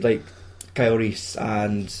the police, like Kyle Reese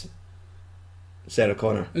and Sarah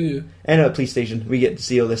Connor. Yeah. In a police station, we get to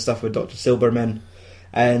see all this stuff with Dr. Silberman,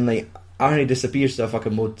 and like Arnie disappears to a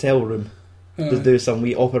fucking motel room to do some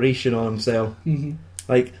wee operation on himself. Mm-hmm.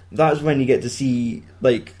 Like that's when you get to see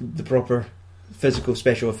like the proper physical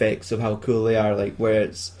special effects of how cool they are. Like where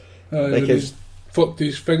it's like he's fucked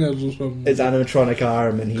his fingers or something. it's animatronic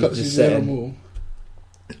arm and he's Cuts just his sitting. arm off.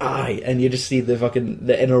 Aye, and you just see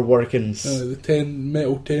the inner workings. The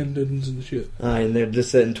metal tendons and shit. Aye, and they're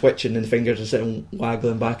just sitting twitching and fingers are sitting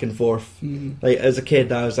waggling back and forth. Mm-hmm. Like as a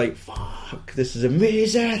kid, I was like, "Fuck, this is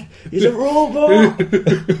amazing! He's a robot!"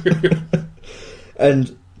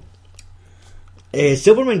 And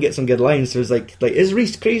Silverman gets some good lines. So it's like, is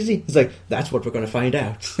Reese crazy? He's like, "That's what we're going to find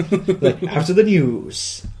out, like after the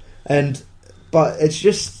news." But it's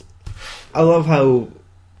just, I love how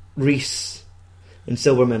Reese and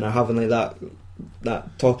Silverman are having like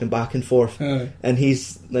that talking back and forth, and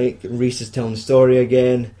he's like, Reese is telling the story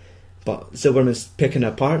again, but Silverman's picking it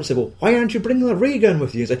apart and said, "Well, why aren't you bringing the ray gun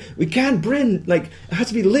with you?" He's like, "We can't bring, like, it has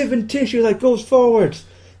to be living tissue that goes forward."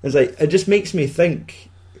 It's like, it just makes me think,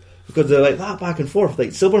 because they're like that back and forth,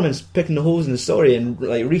 like Silverman's picking the holes in the story and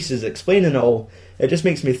like Reese is explaining it all. It just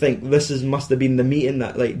makes me think must have been the meeting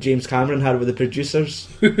that like James Cameron had with the producers.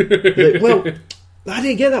 Like, well, I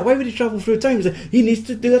didn't get that. Why would he travel through time? He's like, he needs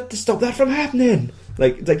to do that to stop that from happening.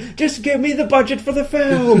 Like, it's like, just give me the budget for the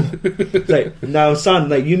film. It's like, now, son,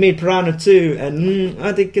 like you made Piranha 2, and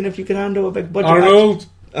I think if you could handle a big budget, Arnold.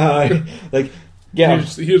 Like, yeah.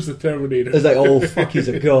 Here's the Terminator. It's like, oh fuck, he's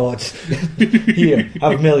a god. Here,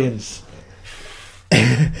 have millions.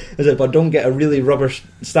 It's like, but don't get a really rubber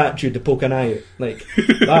statue to poke an eye out. Like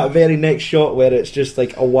that very next shot where it's just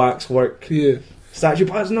like a waxwork statue,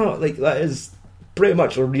 but it's not like that is pretty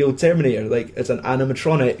much a real Terminator. Like it's an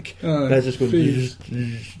animatronic, and it's just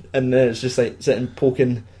going, and then it's just like sitting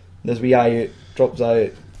poking this wee eye out, drops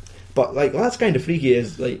out. But like that's kind of freaky.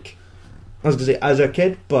 Is like I was gonna say as a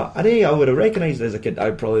kid, but I think I would have recognised it as a kid.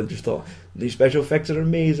 I probably just thought these special effects are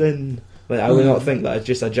amazing. Like I would not think that it's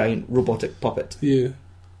just a giant robotic puppet. Yeah.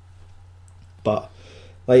 But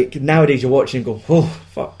like nowadays, you watch and go, "Oh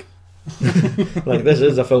fuck!" Like this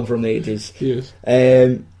is a film from the 80s. Yes.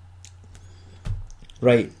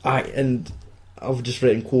 Right. And I've just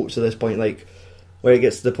written quotes at this point, like where it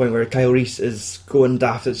gets to the point where Kyle Reese is going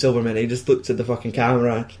daft at Silverman. He just looks at the fucking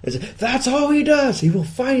camera and says, "That's all he does. He will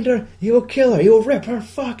find her. He will kill her. He will rip her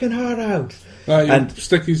fucking heart out." And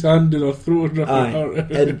stick his hand in her throat and rip her heart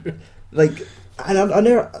out. And like, and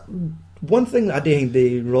there, one thing that I don't think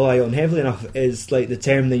they rely on heavily enough is like the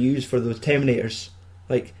term they use for those Terminators,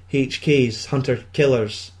 like HKs, hunter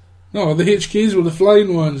killers. No, the HKs were the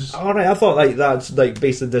flying ones. Alright, I thought like that's like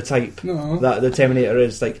basically the type that the Terminator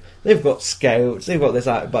is. Like they've got scouts, they've got this,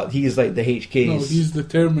 that, but he's like the HKs. No, he's the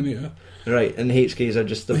Terminator. Right, and the HKs are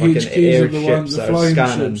just the HKs fucking airships the that are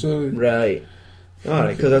scanning. Ships, right.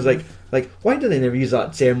 Alright, because I was like, why do they never use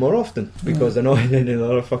that term more often? Because they're not in any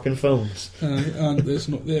other fucking films. And it's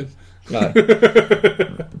not them.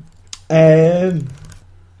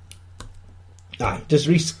 Just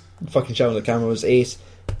Reese fucking shouting at the camera was ace.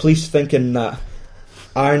 Police thinking that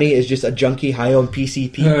Arnie is just a junkie high on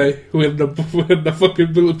PCP. Aye, wearing a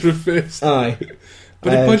fucking bulletproof vest. Aye.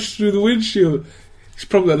 But he punched through the windshield. He's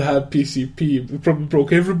probably not had PCP. He probably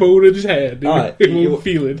broke every bone in his head. Aye, He won't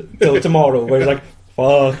feel it. Till tomorrow, where he's like,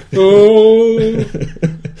 fuck. Oh!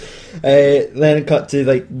 Then it cut to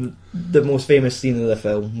like the most famous scene of the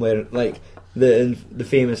film, where like the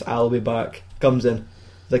famous "I'll be back" comes in.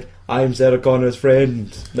 It's like, I'm Sarah Connor's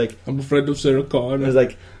friend. Like, I'm a friend of Sarah Connor. it's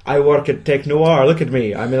like, I work at Tech Noir. Look at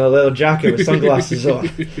me. I'm in a little jacket with sunglasses on.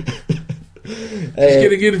 She's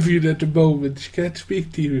getting interviewed at the moment. She can't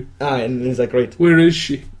speak to you. Aye, and he's like, right. Where is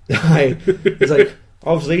she? Aye. He's like,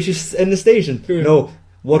 obviously she's in the station. Yeah. No.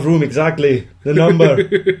 What room exactly? The number,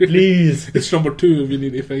 please. It's number 2 if you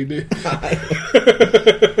need to find it.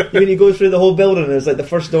 You mean he goes through the whole building and it's like the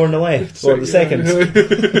first door on the left or the second,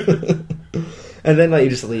 and then like he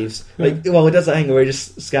just leaves. Like, well, he does that thing where he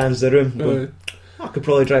just scans the room. Going, I could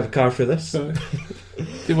probably drive a car through this.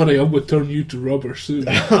 They want to turn you to rubber soon.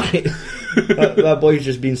 that boy's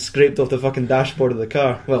just been scraped off the fucking dashboard of the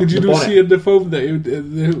car. Well, did you the not bonnet. see in the film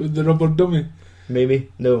that the rubber dummy? Maybe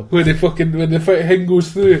no. When the thing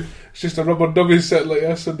goes through, it's just a rubber dummy sitting like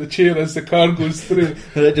this on the chair as the car goes through.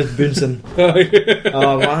 And it just bouncing.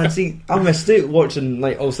 Oh man, see, I missed it watching,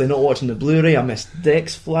 like, obviously not watching the Blu-ray. I missed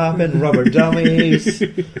decks flapping, rubber dummies.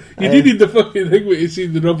 You do need the fucking thing where you see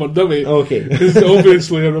the rubber dummy. Okay, It's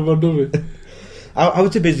obviously a rubber dummy. I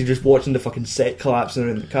was too busy just watching the fucking set collapsing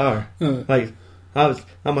in the car. Like, that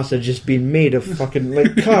must have just been made of fucking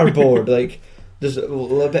like cardboard, like. Just a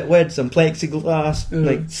little bit wet, some plexiglass,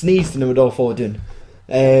 like sneezed and it would all fall down.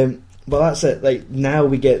 But that's it. Like, now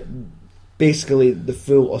we get basically the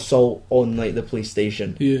full assault on like the police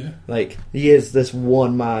station. Yeah. Like, he is this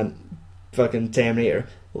one man fucking Terminator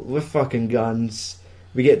with fucking guns.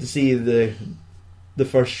 We get to see the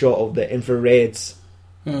first shot of the infrareds,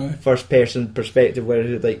 first person perspective,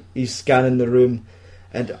 where like he's scanning the room.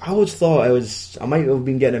 And I always thought I might have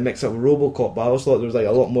been getting it mixed up with RoboCop, but I always thought there was like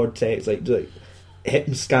a lot more text, like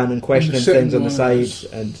him scanning, questioning things on the sides,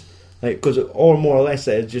 and like, because or more or less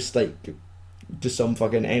it is just like just some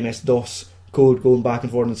fucking MS-DOS code going back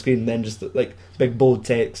and forth on the screen, and then just like big bold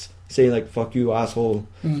text saying like "fuck you, asshole."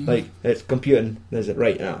 Like, it's computing, is it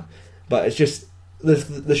right now? But it's just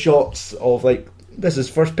the shots of like, this is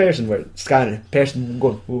first person, where scanning, person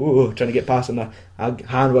going, ooh, trying to get past, and a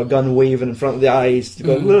hand with a gun waving in front of the eyes to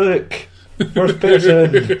go, look, first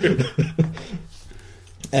person.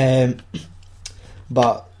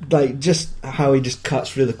 But like, just how he just cuts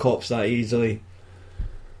through the cops that easily.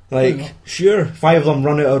 Like, sure, 5 of them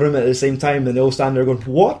run out of a room at the same time and they all stand there going,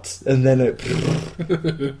 what? And then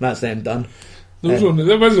that's them done.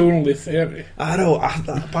 There was only 30. I know,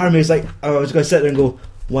 part of me is like, I was going to sit there and go,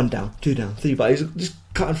 1 down, 2 down, 3, but he's just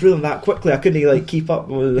cutting through them that quickly. I couldn't like keep up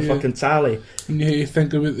with the fucking tally. And you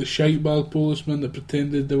think about the shitebag policemen that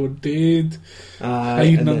pretended they were dead,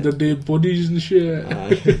 hiding under dead bodies and shit.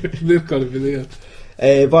 They're gonna be there.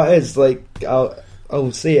 But it's like,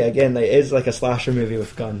 I'll say it again, like, it is like a slasher movie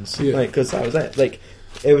with guns. Like, because that was it. Like,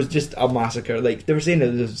 it was just a massacre. Like, they were saying it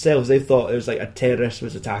themselves. They thought it was like a terrorist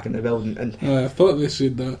was attacking the building. And I thought they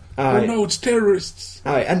said that. Oh no, it's terrorists.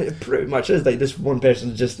 And it pretty much is. Like, this one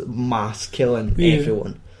person's just mass killing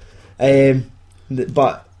everyone.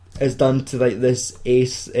 But it's done to like this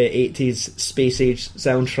 80s space age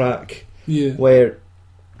soundtrack. Yeah. Where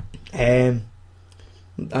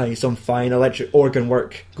some fine electric organ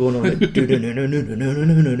work going on,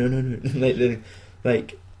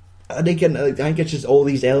 like I think it's just all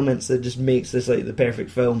these elements that just makes this like the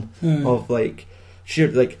perfect film of like, sure,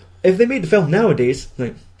 like if they made the film nowadays,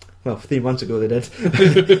 like, well, 3 months ago they did,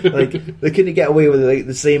 like they couldn't get away with like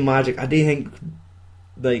the same magic. I do think,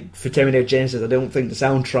 like, for Terminator Genesis, I don't think the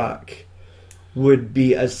soundtrack would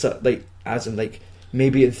be as in like,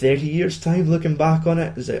 maybe in 30 years' time, looking back on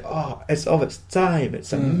it, it's like, oh, it's of its time,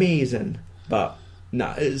 it's amazing. But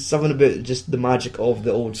nah, it's something about just the magic of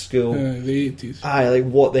the old school, the 80s. Like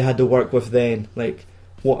what they had to work with then, like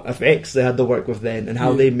what effects they had to work with then, and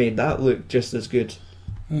how they made that look just as good.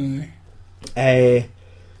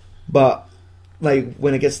 But like,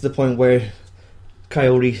 when it gets to the point where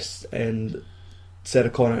Kyle Reese and Sarah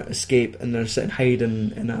Connor escape and they're sitting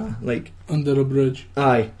hiding in a like under a bridge.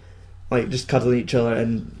 Like, just cuddling each other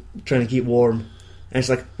and trying to keep warm. And it's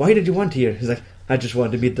like, why did you want here? He's like, I just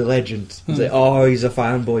wanted to meet the legend. He's like, oh, he's a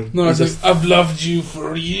fanboy. No, it's like, I've loved you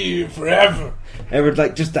forever. Ever,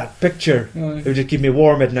 like, just that picture. It would just keep me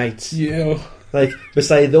warm at night. Yeah. Like,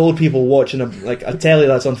 beside the old people watching a telly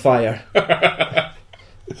that's on fire.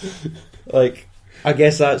 Like, I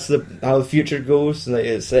guess that's how the future goes. Like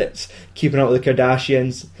it's keeping up with the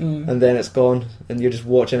Kardashians, and then it's gone, and you're just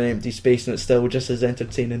watching an empty space, and it's still just as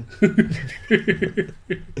entertaining.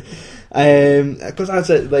 Because that's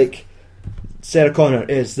it. Like Sarah Connor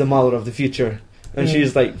is the mother of the future, and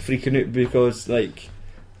she's like freaking out because like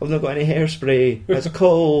I've not got any hairspray. It's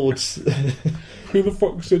cold. Who the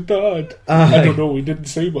fuck's the dad? I don't know. We didn't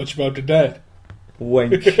say much about the dad.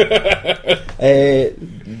 Wink.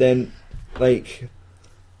 Then, like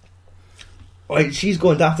she's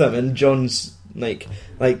going after him, and John's like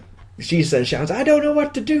she's saying, shouts, "I don't know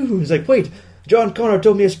what to do." He's like, "Wait, John Connor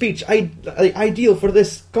told me a speech. Ideal for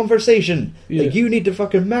this conversation. Yeah. Like, you need to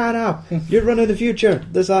fucking man up. You're running the future.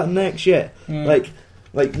 This, that, and next shit."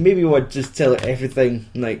 Like maybe you would just tell it everything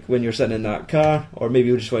like when you're sitting in that car, or maybe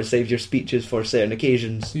you just want to save your speeches for certain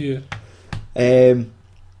occasions. Yeah.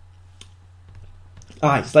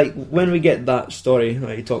 It's like when we get that story,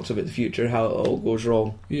 like he talks about the future, how it all goes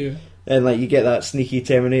wrong. Yeah. And like you get that sneaky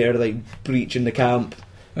Terminator like breaching the camp.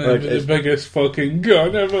 And the biggest fucking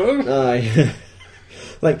gun ever. Aye.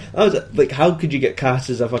 Like how could you get cast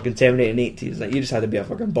as a fucking Terminator in the 80s? Like you just had to be a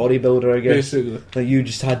fucking bodybuilder, I guess. Basically. Like you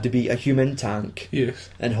just had to be a human tank. Yes.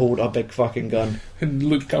 And hold a big fucking gun. And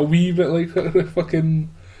look a wee bit like fucking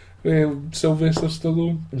Sylvester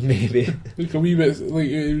Stallone. Maybe. Like a wee bit like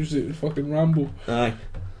he was fucking Rambo. Aye.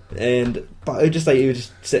 But it just like he would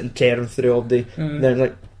just sit and tear him through all day. And then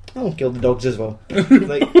like, I'll kill the dogs as well.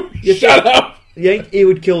 Like, shut up! Yeah, he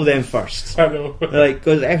would kill them first. I know. Like,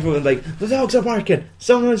 because everyone's like, the dogs are barking,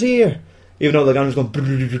 someone's here. Even though the gun was going,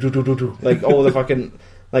 like all the fucking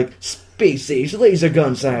like space age laser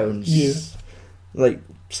gun sounds. Yeah. Like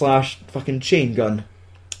 / fucking chain gun.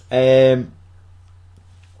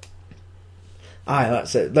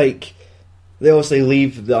 That's it. Like they obviously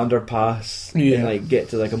leave the underpass and like get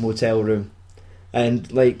to like a motel room, and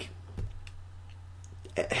like,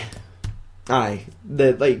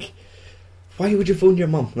 why would you phone your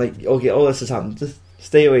mum? Like, okay, all this has happened. Just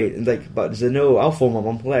stay away. And like, but say no, I'll phone my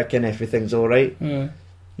mum. Let her know everything's all right.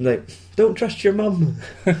 Like, don't trust your mum.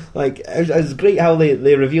 Like, it's great how they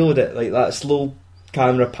revealed it. Like that slow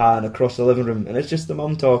camera pan across the living room, and it's just the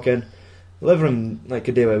mum talking. The living room like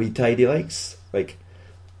could do a wee tidy likes. Like,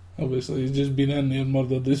 obviously he's just been in there and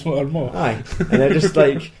murdered his mum. Aye, and they're just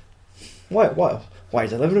like, what? Why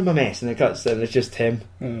is the living room a mess? And it cuts and it's just him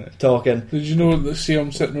talking. Did you know that see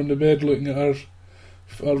him sitting on the bed looking at our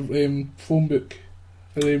phone book?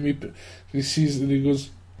 And then he sees it and he goes,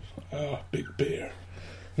 Big Bear.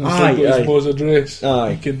 And it's like got his mom's address.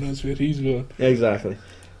 Aye. Thinking that's where he's going. Exactly.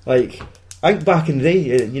 Like, I think back in the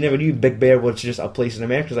day, you never knew Big Bear was just a place in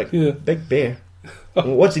America. It's like, Big Bear?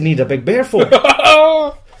 What's he need a big bear for?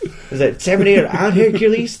 Is it Terminator and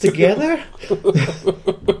Hercules together?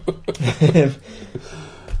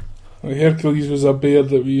 Hercules was a bear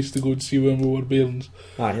that we used to go and see when we were bairns.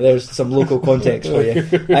 Aye, there's some local context for you.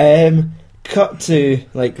 Cut to,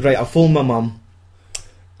 like, right, I'll phone my mum.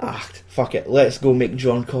 Fuck it, let's go make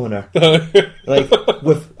John Connor. Like,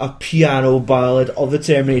 with a piano ballad of the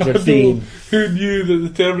Terminator theme. Who knew that the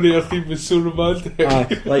Terminator theme was so romantic?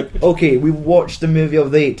 Like, okay, we watched the movie of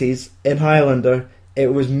the 80s in Highlander. It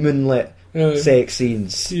was moonlit sex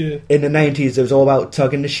scenes. Yeah. In the 90s, it was all about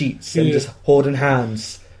tugging the sheets and just holding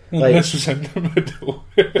hands. And like, this was in the middle.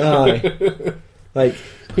 Aye. Like,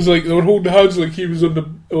 because like they were holding hands like he was on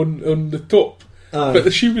the top.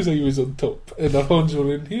 But she was like he was on top, and their hands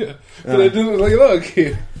were in here. But I didn't like that.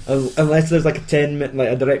 Okay. Unless there's like a 10-minute, like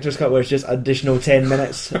a director's cut where it's just additional 10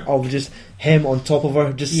 minutes of just him on top of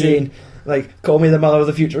her, just saying, like, "Call me the mother of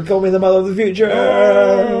the future. Call me the mother of the future."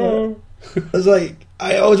 It's like,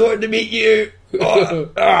 I always wanted to meet you.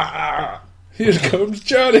 Here comes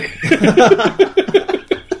Johnny.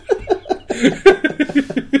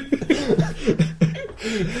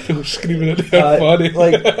 They were screaming at her funny.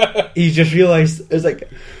 Like, he just realised, it's like,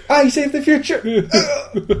 I saved the future.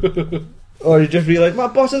 Or he just realised, my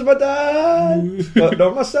boss is my dad, but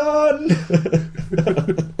not my son.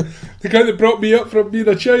 The guy that brought me up from being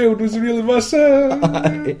a child was really my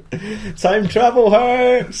son. Time travel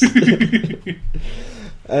hurts.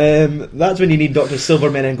 That's when you need Dr.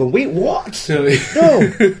 Silverman and go, wait, what? Silly. No,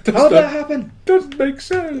 how did that happen? Doesn't make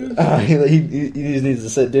sense. He just needs to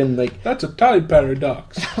sit down like, that's a time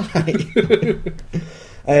paradox.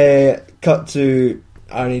 Cut to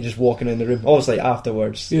Arnie just walking in the room. Obviously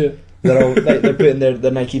afterwards, yeah, they're all like, they're putting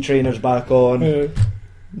their Nike trainers back on,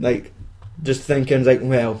 like just thinking like,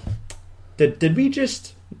 well, did we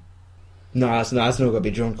just? No, that's not going to be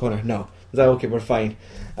John Connor. No, is that okay? We're fine.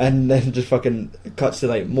 And then just fucking cuts to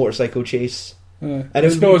like motorcycle chase And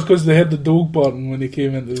it's because they heard the dog barking when he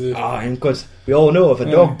came into the... and because we all know if a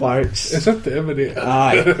dog barks... It's a Terminator.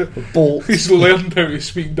 Aye. Bolt. He's learned how to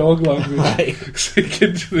speak dog language. Aye. So he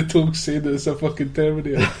can to the dog saying that it's a fucking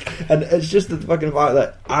Terminator. And it's just the fucking fact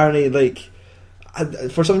that Arnie, like...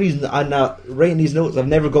 For some reason, I'm not writing these notes. I've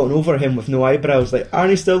never gotten over him with no eyebrows. Like,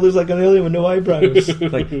 Arnie still looks like an alien with no eyebrows.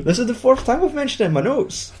 Like, this is the fourth time I've mentioned it in my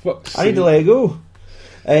notes. I need to let it go.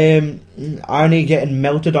 Arnie getting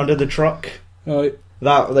melted under the truck. Right.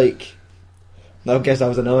 That, like, I guess that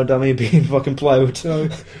was another dummy being fucking ploughed.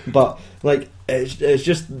 But, like, it's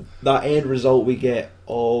just that end result we get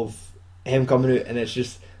of him coming out, and it's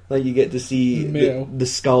just like you get to see the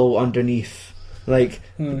skull underneath. Like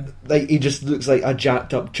he just looks like a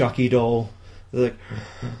jacked up Chucky doll. Like,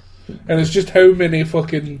 and it's just how many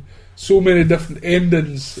fucking, so many different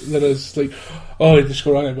endings there is. Like, oh, he just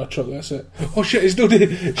got run by a truck, that's it. Oh shit, he's not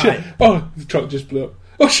dead. Shit. Oh, the truck just blew up.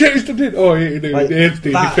 Oh shit, he's not dead. Oh, he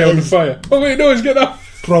fell in the fire. Oh wait, no, he's getting up.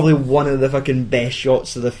 Probably one of the fucking best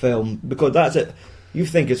shots of the film, because that's it. You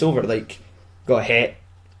think it's over, like, got hit,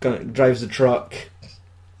 drives the truck,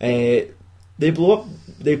 they blow up.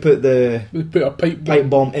 They put a pipe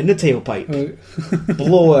bomb in the tailpipe, right.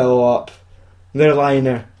 Blow it all up. They're lying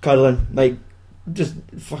there cuddling, like, just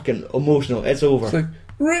fucking emotional. It's over. It's like,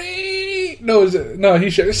 no,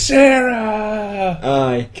 he shouted, Sarah!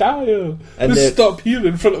 Aye. Kyle! And just stop here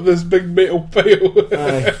in front of this big metal pile.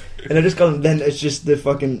 Aye. And they're just going, then it's just the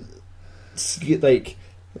fucking, like,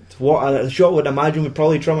 what a shot would imagine would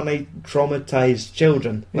probably traumatise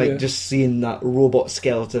children, like just seeing that robot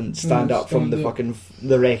skeleton stand up from the fucking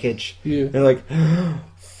the wreckage. Yeah, they're like,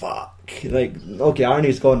 fuck. Like, okay,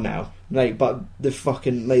 Arnie's gone now. Like, but the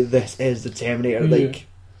fucking, like, this is the Terminator. Like,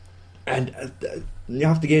 and you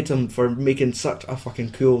have to get him for making such a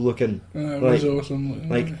fucking cool looking. It was awesome.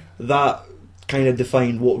 Like that kind of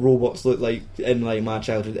defined what robots look like in, like, my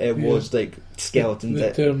childhood. It was like skeletons.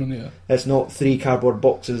 The Terminator. It's not 3 cardboard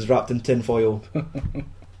boxes wrapped in tinfoil.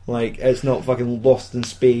 Like, it's not fucking Lost in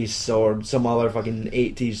Space or some other fucking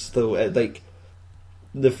 80s though. Like,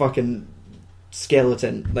 the fucking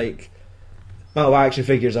skeleton, like, well, action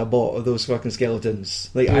figures I bought of those fucking skeletons.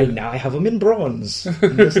 Like, I have them in bronze.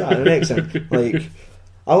 And this, that, and the next thing. Like,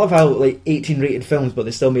 I love how, like, 18 rated films, but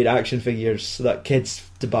they still made action figures so that kids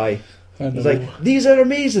to buy. It's like, these are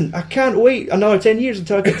amazing. I can't wait another 10 years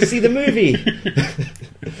until I get to see the movie.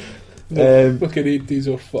 Fucking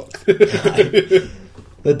 80s are fucked. It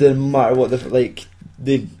didn't matter what the, like,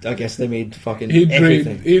 I guess they made fucking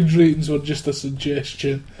everything. Age ratings were just a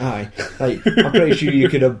suggestion. Aye. Like, I'm pretty sure you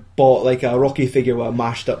could have bought, like, a Rocky figure with a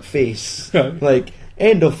mashed up face. Like,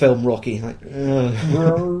 end of film Rocky. Like,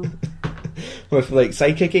 with, like,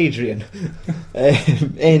 Psychic Adrian.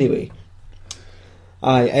 Anyway.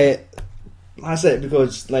 Aye, that's it,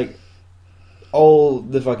 because, like, all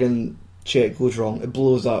the fucking shit goes wrong. It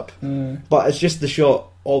blows up. But it's just the shot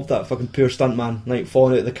of that fucking poor stuntman, like,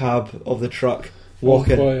 falling out of the cab of the truck,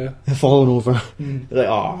 walking, falling over. Like,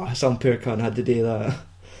 oh, some poor cunt had to do that.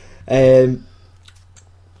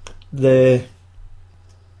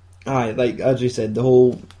 Like, as you said, the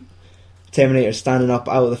whole Terminator standing up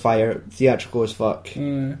out of the fire, theatrical as fuck.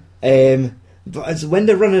 But it's when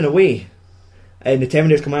they're running away, and the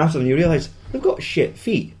Terminator's coming after them, you realise they've got shit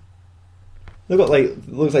feet. They've got, like,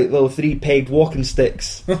 looks like little 3-pegged walking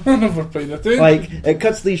sticks. Never paid attention. Like, it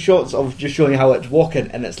cuts these shots of just showing how it's walking,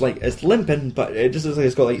 and it's like, it's limping, but it just looks like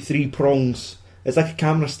it's got, like, 3 prongs. It's like a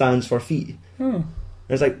camera stands for feet.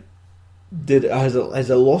 It's like, has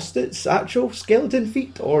it lost its actual skeleton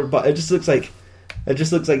feet, or? But it just looks like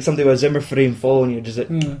something with a Zimmer frame following you, just like.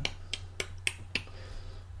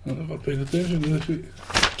 I never paid attention to the feet.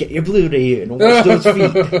 Get your Blu-ray and watch those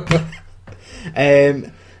feet.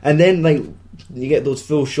 And then, like, you get those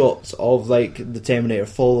full shots of, like, the Terminator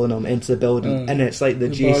following them into the building, and it's like the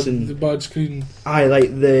Jason, the bad screen. Aye, like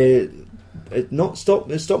the not stop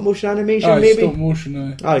motion animation, maybe stop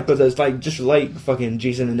motion. Aye, because it's like just like fucking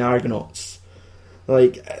Jason and the Argonauts.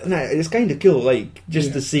 Like, it's kind of cool, like,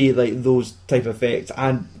 just to see, like, those type of effects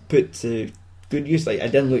and put to good use. Like,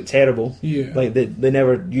 it didn't look terrible. Like, they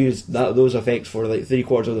never used those effects for, like,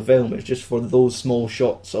 3/4 of the film. It's just for those small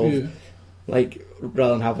shots of like,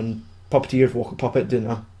 rather than having puppeteers walk a puppet doing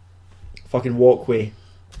a fucking walkway.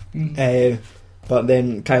 But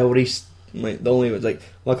then Kyle Reese, like, the only was like,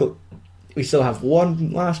 look, we still have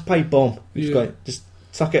one last pipe bomb. Just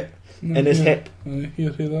suck it in his hip. Hear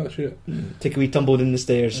that shit. Take a wee tumble in the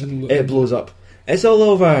stairs. It blows up. It's all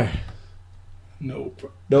over.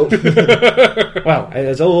 Nope. Nope. Well,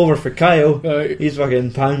 it's all over for Kyle. Aye. He's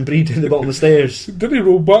fucking pan-breed in the bottom of the stairs. Did he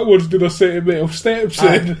roll backwards doing a set of metal steps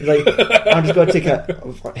then? Like, I'm just going to take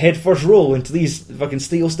a head-first roll into these fucking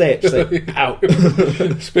steel steps. Like, out.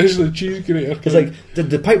 Especially cheese grater. Because, like, did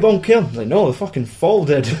the pipe bomb kill him? Like, no, the fucking fall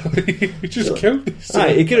did. He just killed himself.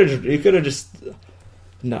 Aye, he could have just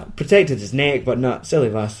protected his neck, but not. Silly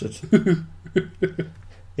bastard.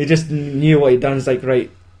 He just knew what he'd done. It's like, right,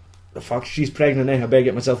 fuck, she's pregnant now. I better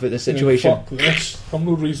get myself out of this situation. Fuck this. I'm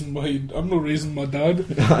not raising my dad.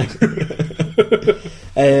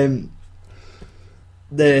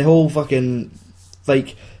 The whole fucking,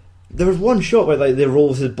 like, there was one shot where like they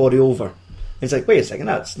roll his body over. And it's like, wait a second,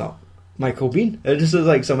 that's not Michael Biehn. It just was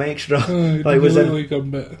like some extra. Like was in, like a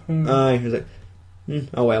bit. Aye, he was like,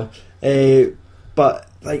 oh well. But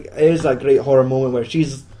like, it is that great horror moment where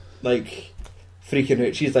she's like freaking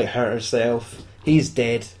out. She's like hurt herself. He's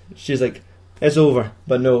dead. She's like, it's over.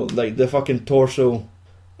 But no, like the fucking torso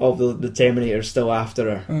of the Terminator is still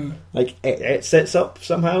after her. Like it sits up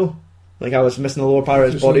somehow. Like I was missing the lower part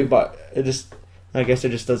of his body, but it just, I guess it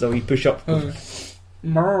just does a wee push up. And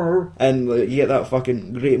like, you get that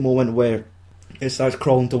fucking great moment where it starts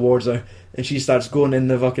crawling towards her, and she starts going in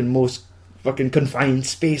the fucking most fucking confined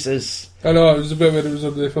spaces. I know, it was a bit when it was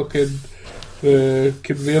on the fucking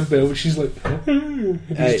conveyor belt. She's like,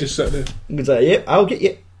 he's just sitting there. He's like, yep, I'll get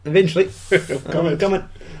you eventually. I'm coming.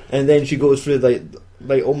 And then she goes through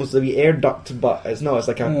like almost a wee air duct, but it's not. It's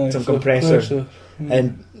like some compressor.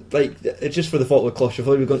 And like it's just for the fault of the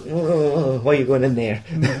claustrophobia. Going, oh, why are you going in there?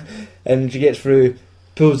 And she gets through,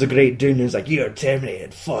 pulls the grate down, and is like, "You're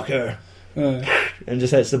terminated, fucker," and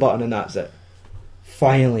just hits the button, and that's it.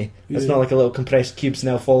 Finally, it's not like a little compressed cube's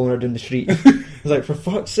now following her down the street. It's like, for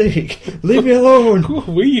fuck's sake, leave me alone. Go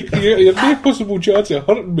away. You're no possible chance of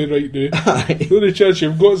hurting me right now. The only chance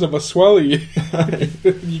you've got is if I swallow you.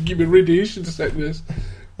 You give me radiation sickness.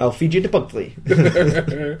 I'll feed you the bug flea.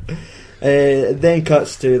 Then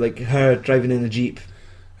cuts to like her driving in a Jeep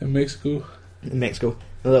in Mexico.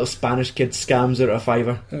 A little Spanish kid scams her a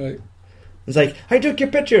 $5. Right. It's like, I took your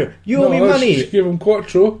picture. You owe me money. Just give him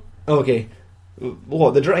Quattro. Okay.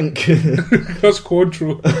 What, the drink? That's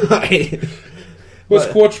Quattro. What's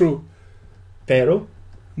Quattro? Pero.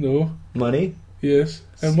 No. Money. Yes.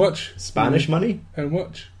 How much? Spanish money. How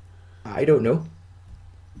much? I don't know.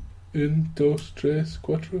 Un, dos, tres,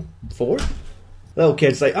 cuatro. 4? Little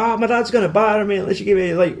kid's like, my dad's gonna batter me unless you give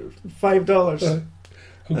me like $5.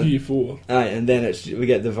 I'll give you 4. Aye, and then we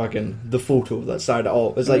get the photo that started it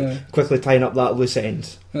all. It's like quickly tying up that loose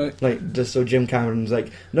end. Like just so Jim Cameron's like,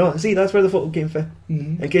 no, see, that's where the photo came from.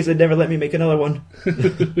 In case they'd never let me make another one.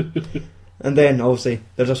 And then obviously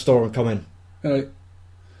there's a storm coming. Right.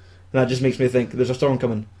 And that just makes me think, there's a storm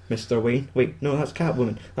coming, Mr. Wayne. Wait, no, that's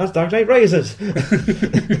Catwoman. That's Dark Knight Rises.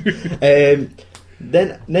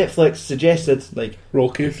 Then Netflix suggested, like,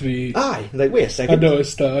 Rocky 3. Aye, like, wait a second. I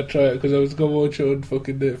noticed that. I tried it because I was going to watch it on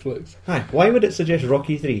fucking Netflix. Aye, why would it suggest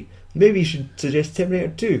Rocky 3? Maybe you should suggest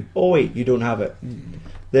Terminator 2. Oh wait, you don't have it.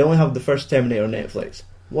 They only have the first Terminator on Netflix.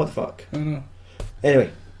 What the fuck? I know.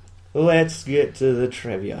 Anyway, let's get to the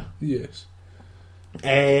trivia. Yes.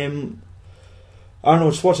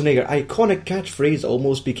 Arnold Schwarzenegger iconic catchphrase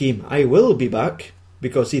almost became "I will be back"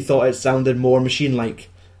 because he thought it sounded more machine-like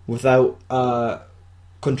without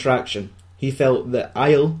contraction. He felt that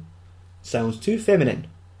 "I'll" sounds too feminine.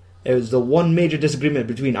 It was the one major disagreement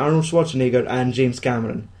between Arnold Schwarzenegger and James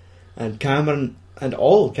Cameron. And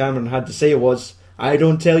all Cameron had to say was, "I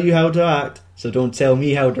don't tell you how to act, so don't tell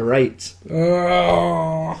me how to write."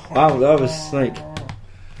 Wow, that was like,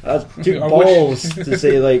 that's two balls to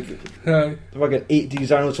say, like, fucking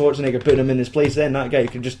 80s Arnold Schwarzenegger putting him in his place. Then that guy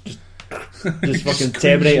could just fucking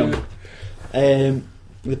terminate him.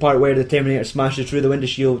 The part where the Terminator smashes through the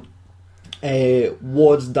windshield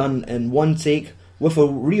was done in one take with a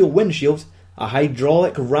real windshield. A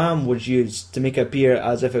hydraulic ram was used to make it appear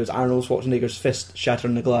as if it was Arnold Schwarzenegger's fist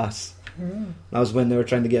shattering the glass. That was when they were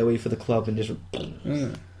trying to get away for the club and just.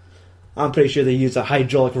 I'm pretty sure they used a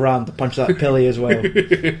hydraulic ram to punch that pilly as well.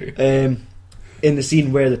 In the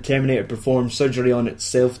scene where the Terminator performs surgery on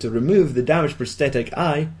itself to remove the damaged prosthetic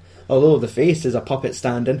eye, although the face is a puppet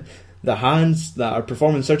stand-in, the hands that are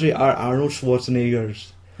performing surgery are Arnold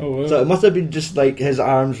Schwarzenegger's. Oh, wow. So it must have been just like his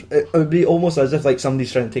arms. It would be almost as if like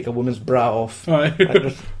somebody's trying to take a woman's bra off. Like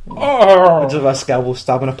just a scalpel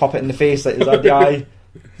stabbing a puppet in the face. Like, is that the eye?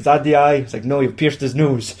 Is that the eye? It's like, no, you've pierced his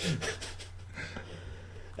nose.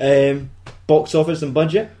 Box office and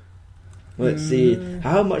budget. Let's see.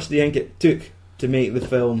 How much do you think it took to make the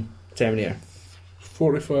film Terminator?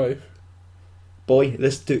 45. Boy,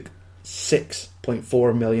 this took 6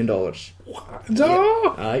 $6.4 million. What?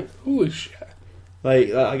 Yeah. Aye. Holy shit.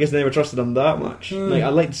 Like, I guess they never trusted him that much. Like, I'd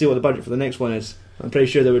like to see what the budget for the next one is. I'm pretty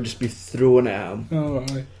sure they would just be throwing it at him. Oh,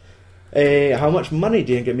 aye. How much money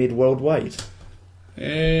do you think it made worldwide?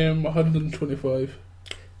 125.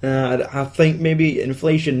 I think maybe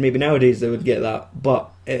inflation, maybe nowadays they would get that,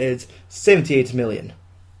 but it is 78 million.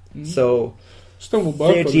 So, still not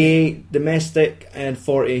bad. 38 domestic and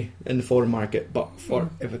 40 in the foreign market. But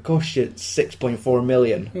for if it costs you 6.4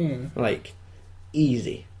 million, like,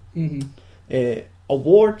 easy.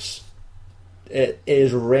 Awards, it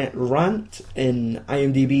is ranked in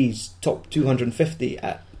IMDb's top 250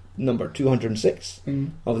 at number 206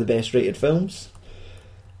 of the best rated films.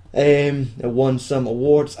 It won some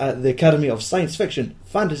awards at the Academy of Science Fiction,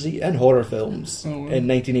 Fantasy and Horror Films. In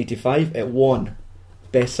 1985, it won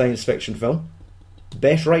Best Science Fiction Film,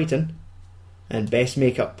 Best Writing, and Best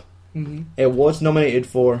Makeup. It was nominated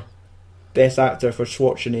for Best Actor for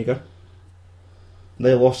Schwarzenegger.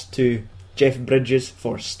 They lost to Jeff Bridges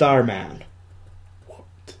for Starman.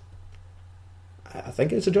 What? I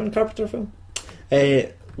think it's a John Carpenter film.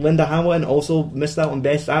 Linda Hamilton also missed out on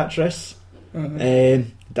Best Actress.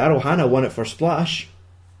 Daryl Hannah won it for Splash,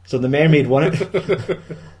 so The Mermaid won it.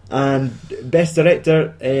 And Best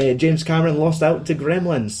Director, James Cameron lost out to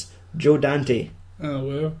Gremlins, Joe Dante. Oh,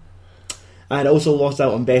 well. And also lost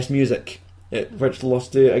out on Best Music, which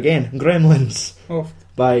lost to, again, Gremlins,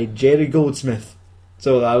 by Jerry Goldsmith.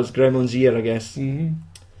 So that was Gremlins' year, I guess.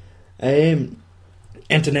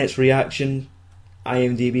 Internet's reaction,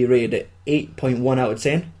 IMDb rated it 8.1 out of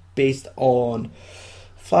 10, based on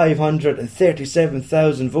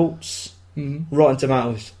 537,000 votes. Rotten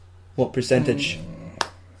Tomatoes, what percentage?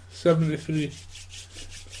 73.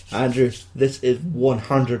 Andrew, this is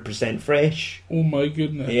 100% fresh. Oh my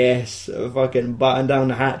goodness. Yes, fucking batten down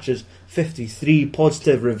the hatches. 53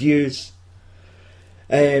 positive reviews.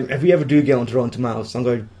 If we ever do get onto Rotten Tomatoes, I'm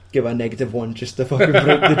going to give it a negative one just to fucking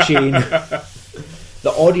break the chain.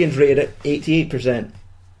 The audience rated it 88%.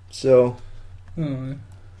 So,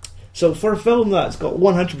 so for a film that's got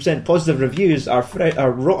 100% positive reviews, our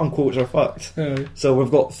rotten quotes are fucked. So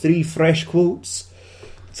we've got 3 fresh quotes.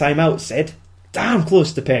 Time Out said, "Damn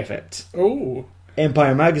close to perfect."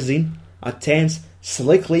 Empire Magazine, a tense,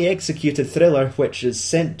 slickly executed thriller which is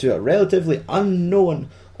sent to a relatively unknown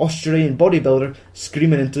Australian bodybuilder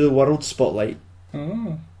screaming into the world spotlight.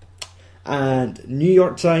 And New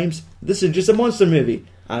York Times, "This is just a monster movie,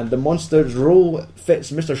 and the monster's role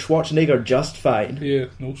fits Mr. Schwarzenegger just fine." Yeah,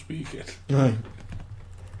 no speaking. Right,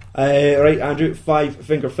 Andrew,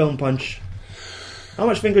 5-finger film punch. How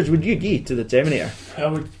much fingers would you give to the Terminator? I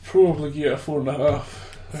would probably give it a 4.5.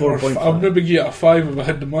 4.5. I'd maybe give it a 5 if I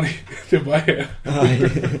had the money to buy it.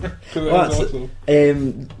 Awesome.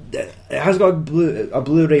 It has got a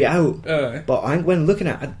Blu-ray out, but I think when looking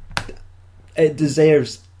at it, it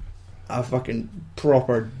deserves a fucking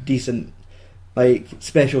proper decent, like,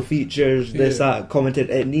 special features, this, that, commented.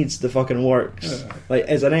 It needs the fucking works. Like,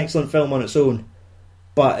 it's an excellent film on its own,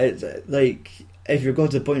 but it's like, if you're going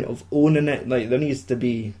to the point of owning it, like, there needs to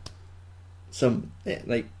be some,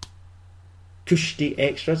 like, cushy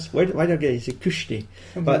extras. Why did I get to say cushy?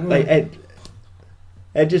 But like,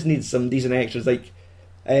 it just needs some decent extras, like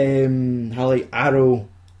how like Arrow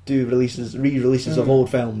do re-releases of old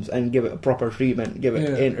films and give it a proper treatment, give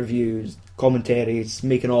it interviews, commentaries,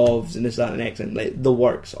 making ofs, and this, that, and next, and like the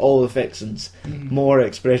works, all the fixings, more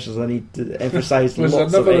expressions. I need to emphasise. Was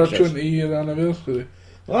lots there never of a 20-year anniversary?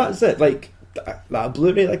 Well, that's it. Like that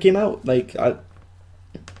Blu-ray that came out, like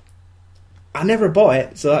I never bought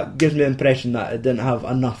it, so that gives me the impression that it didn't have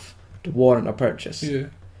enough to warrant a purchase.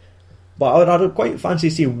 But I'd quite fancy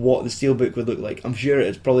seeing what the steelbook would look like. I'm sure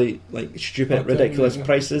it's probably like stupid, ridiculous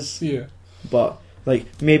prices. But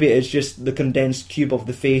like, maybe it's just the condensed cube of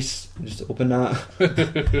the face. Just open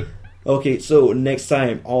that. Okay, so next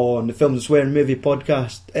time on the Films and Swearing Movie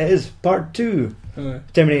Podcast, it is part 2.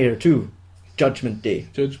 Terminator 2, Judgment Day.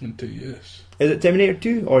 Judgment Day, yes. Is it Terminator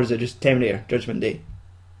 2 or is it just Terminator Judgment Day?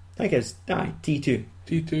 I think it's T2.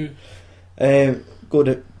 T2. Go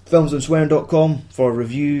to filmsandswearing.com for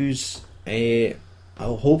reviews.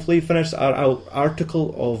 I'll hopefully finish our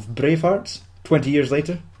article of Bravehearts 20 years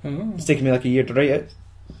later. It's taken me like a year to write it,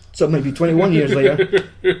 so it might be 21 years later.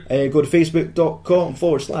 Go to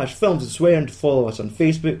facebook.com/filmsandswearing to follow us on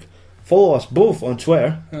Facebook. Follow us both on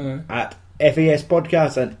Twitter at FAS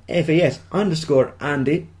Podcast and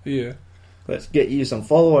FAS_Andy. Let's get you some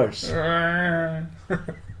followers.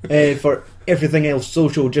 For everything else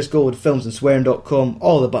social, just go to filmsandswearing.com.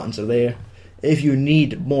 All the buttons are there. If you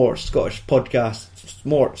need more Scottish podcasts,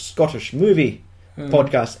 more Scottish movie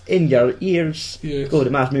podcasts in your ears, go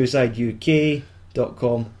to Mass Movie Side UK.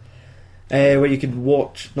 where you can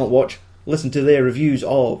listen to their reviews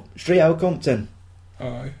of Straight Outta Compton.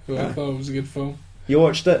 Aye, well, I thought it was a good film. You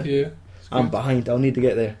watched it? Yeah. I'm behind, I'll need to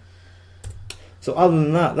get there. So other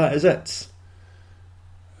than that, that is it.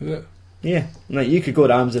 Is it? Yeah, like you could go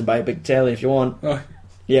to Amazon and buy a big telly if you want. Aye.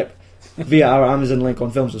 Yep, via our Amazon link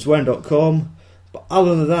on filmsandswearing.com. But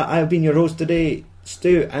other than that, I've been your host today,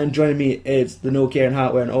 Stu, and joining me is the No Caring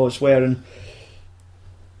Hat Wearing All Swearing.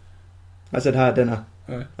 I said hat, didn't I?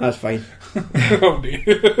 Aye. That's fine. Oh,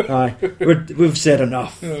 dear. Aye, we've said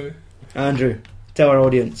enough. Aye. Andrew, tell our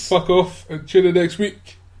audience. Fuck off and tune in next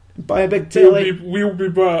week. Buy a big telly. We'll be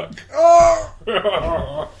back.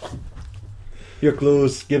 Your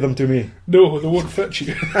clothes, give them to me. No, they won't fit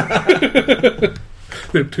you.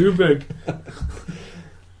 They're too big.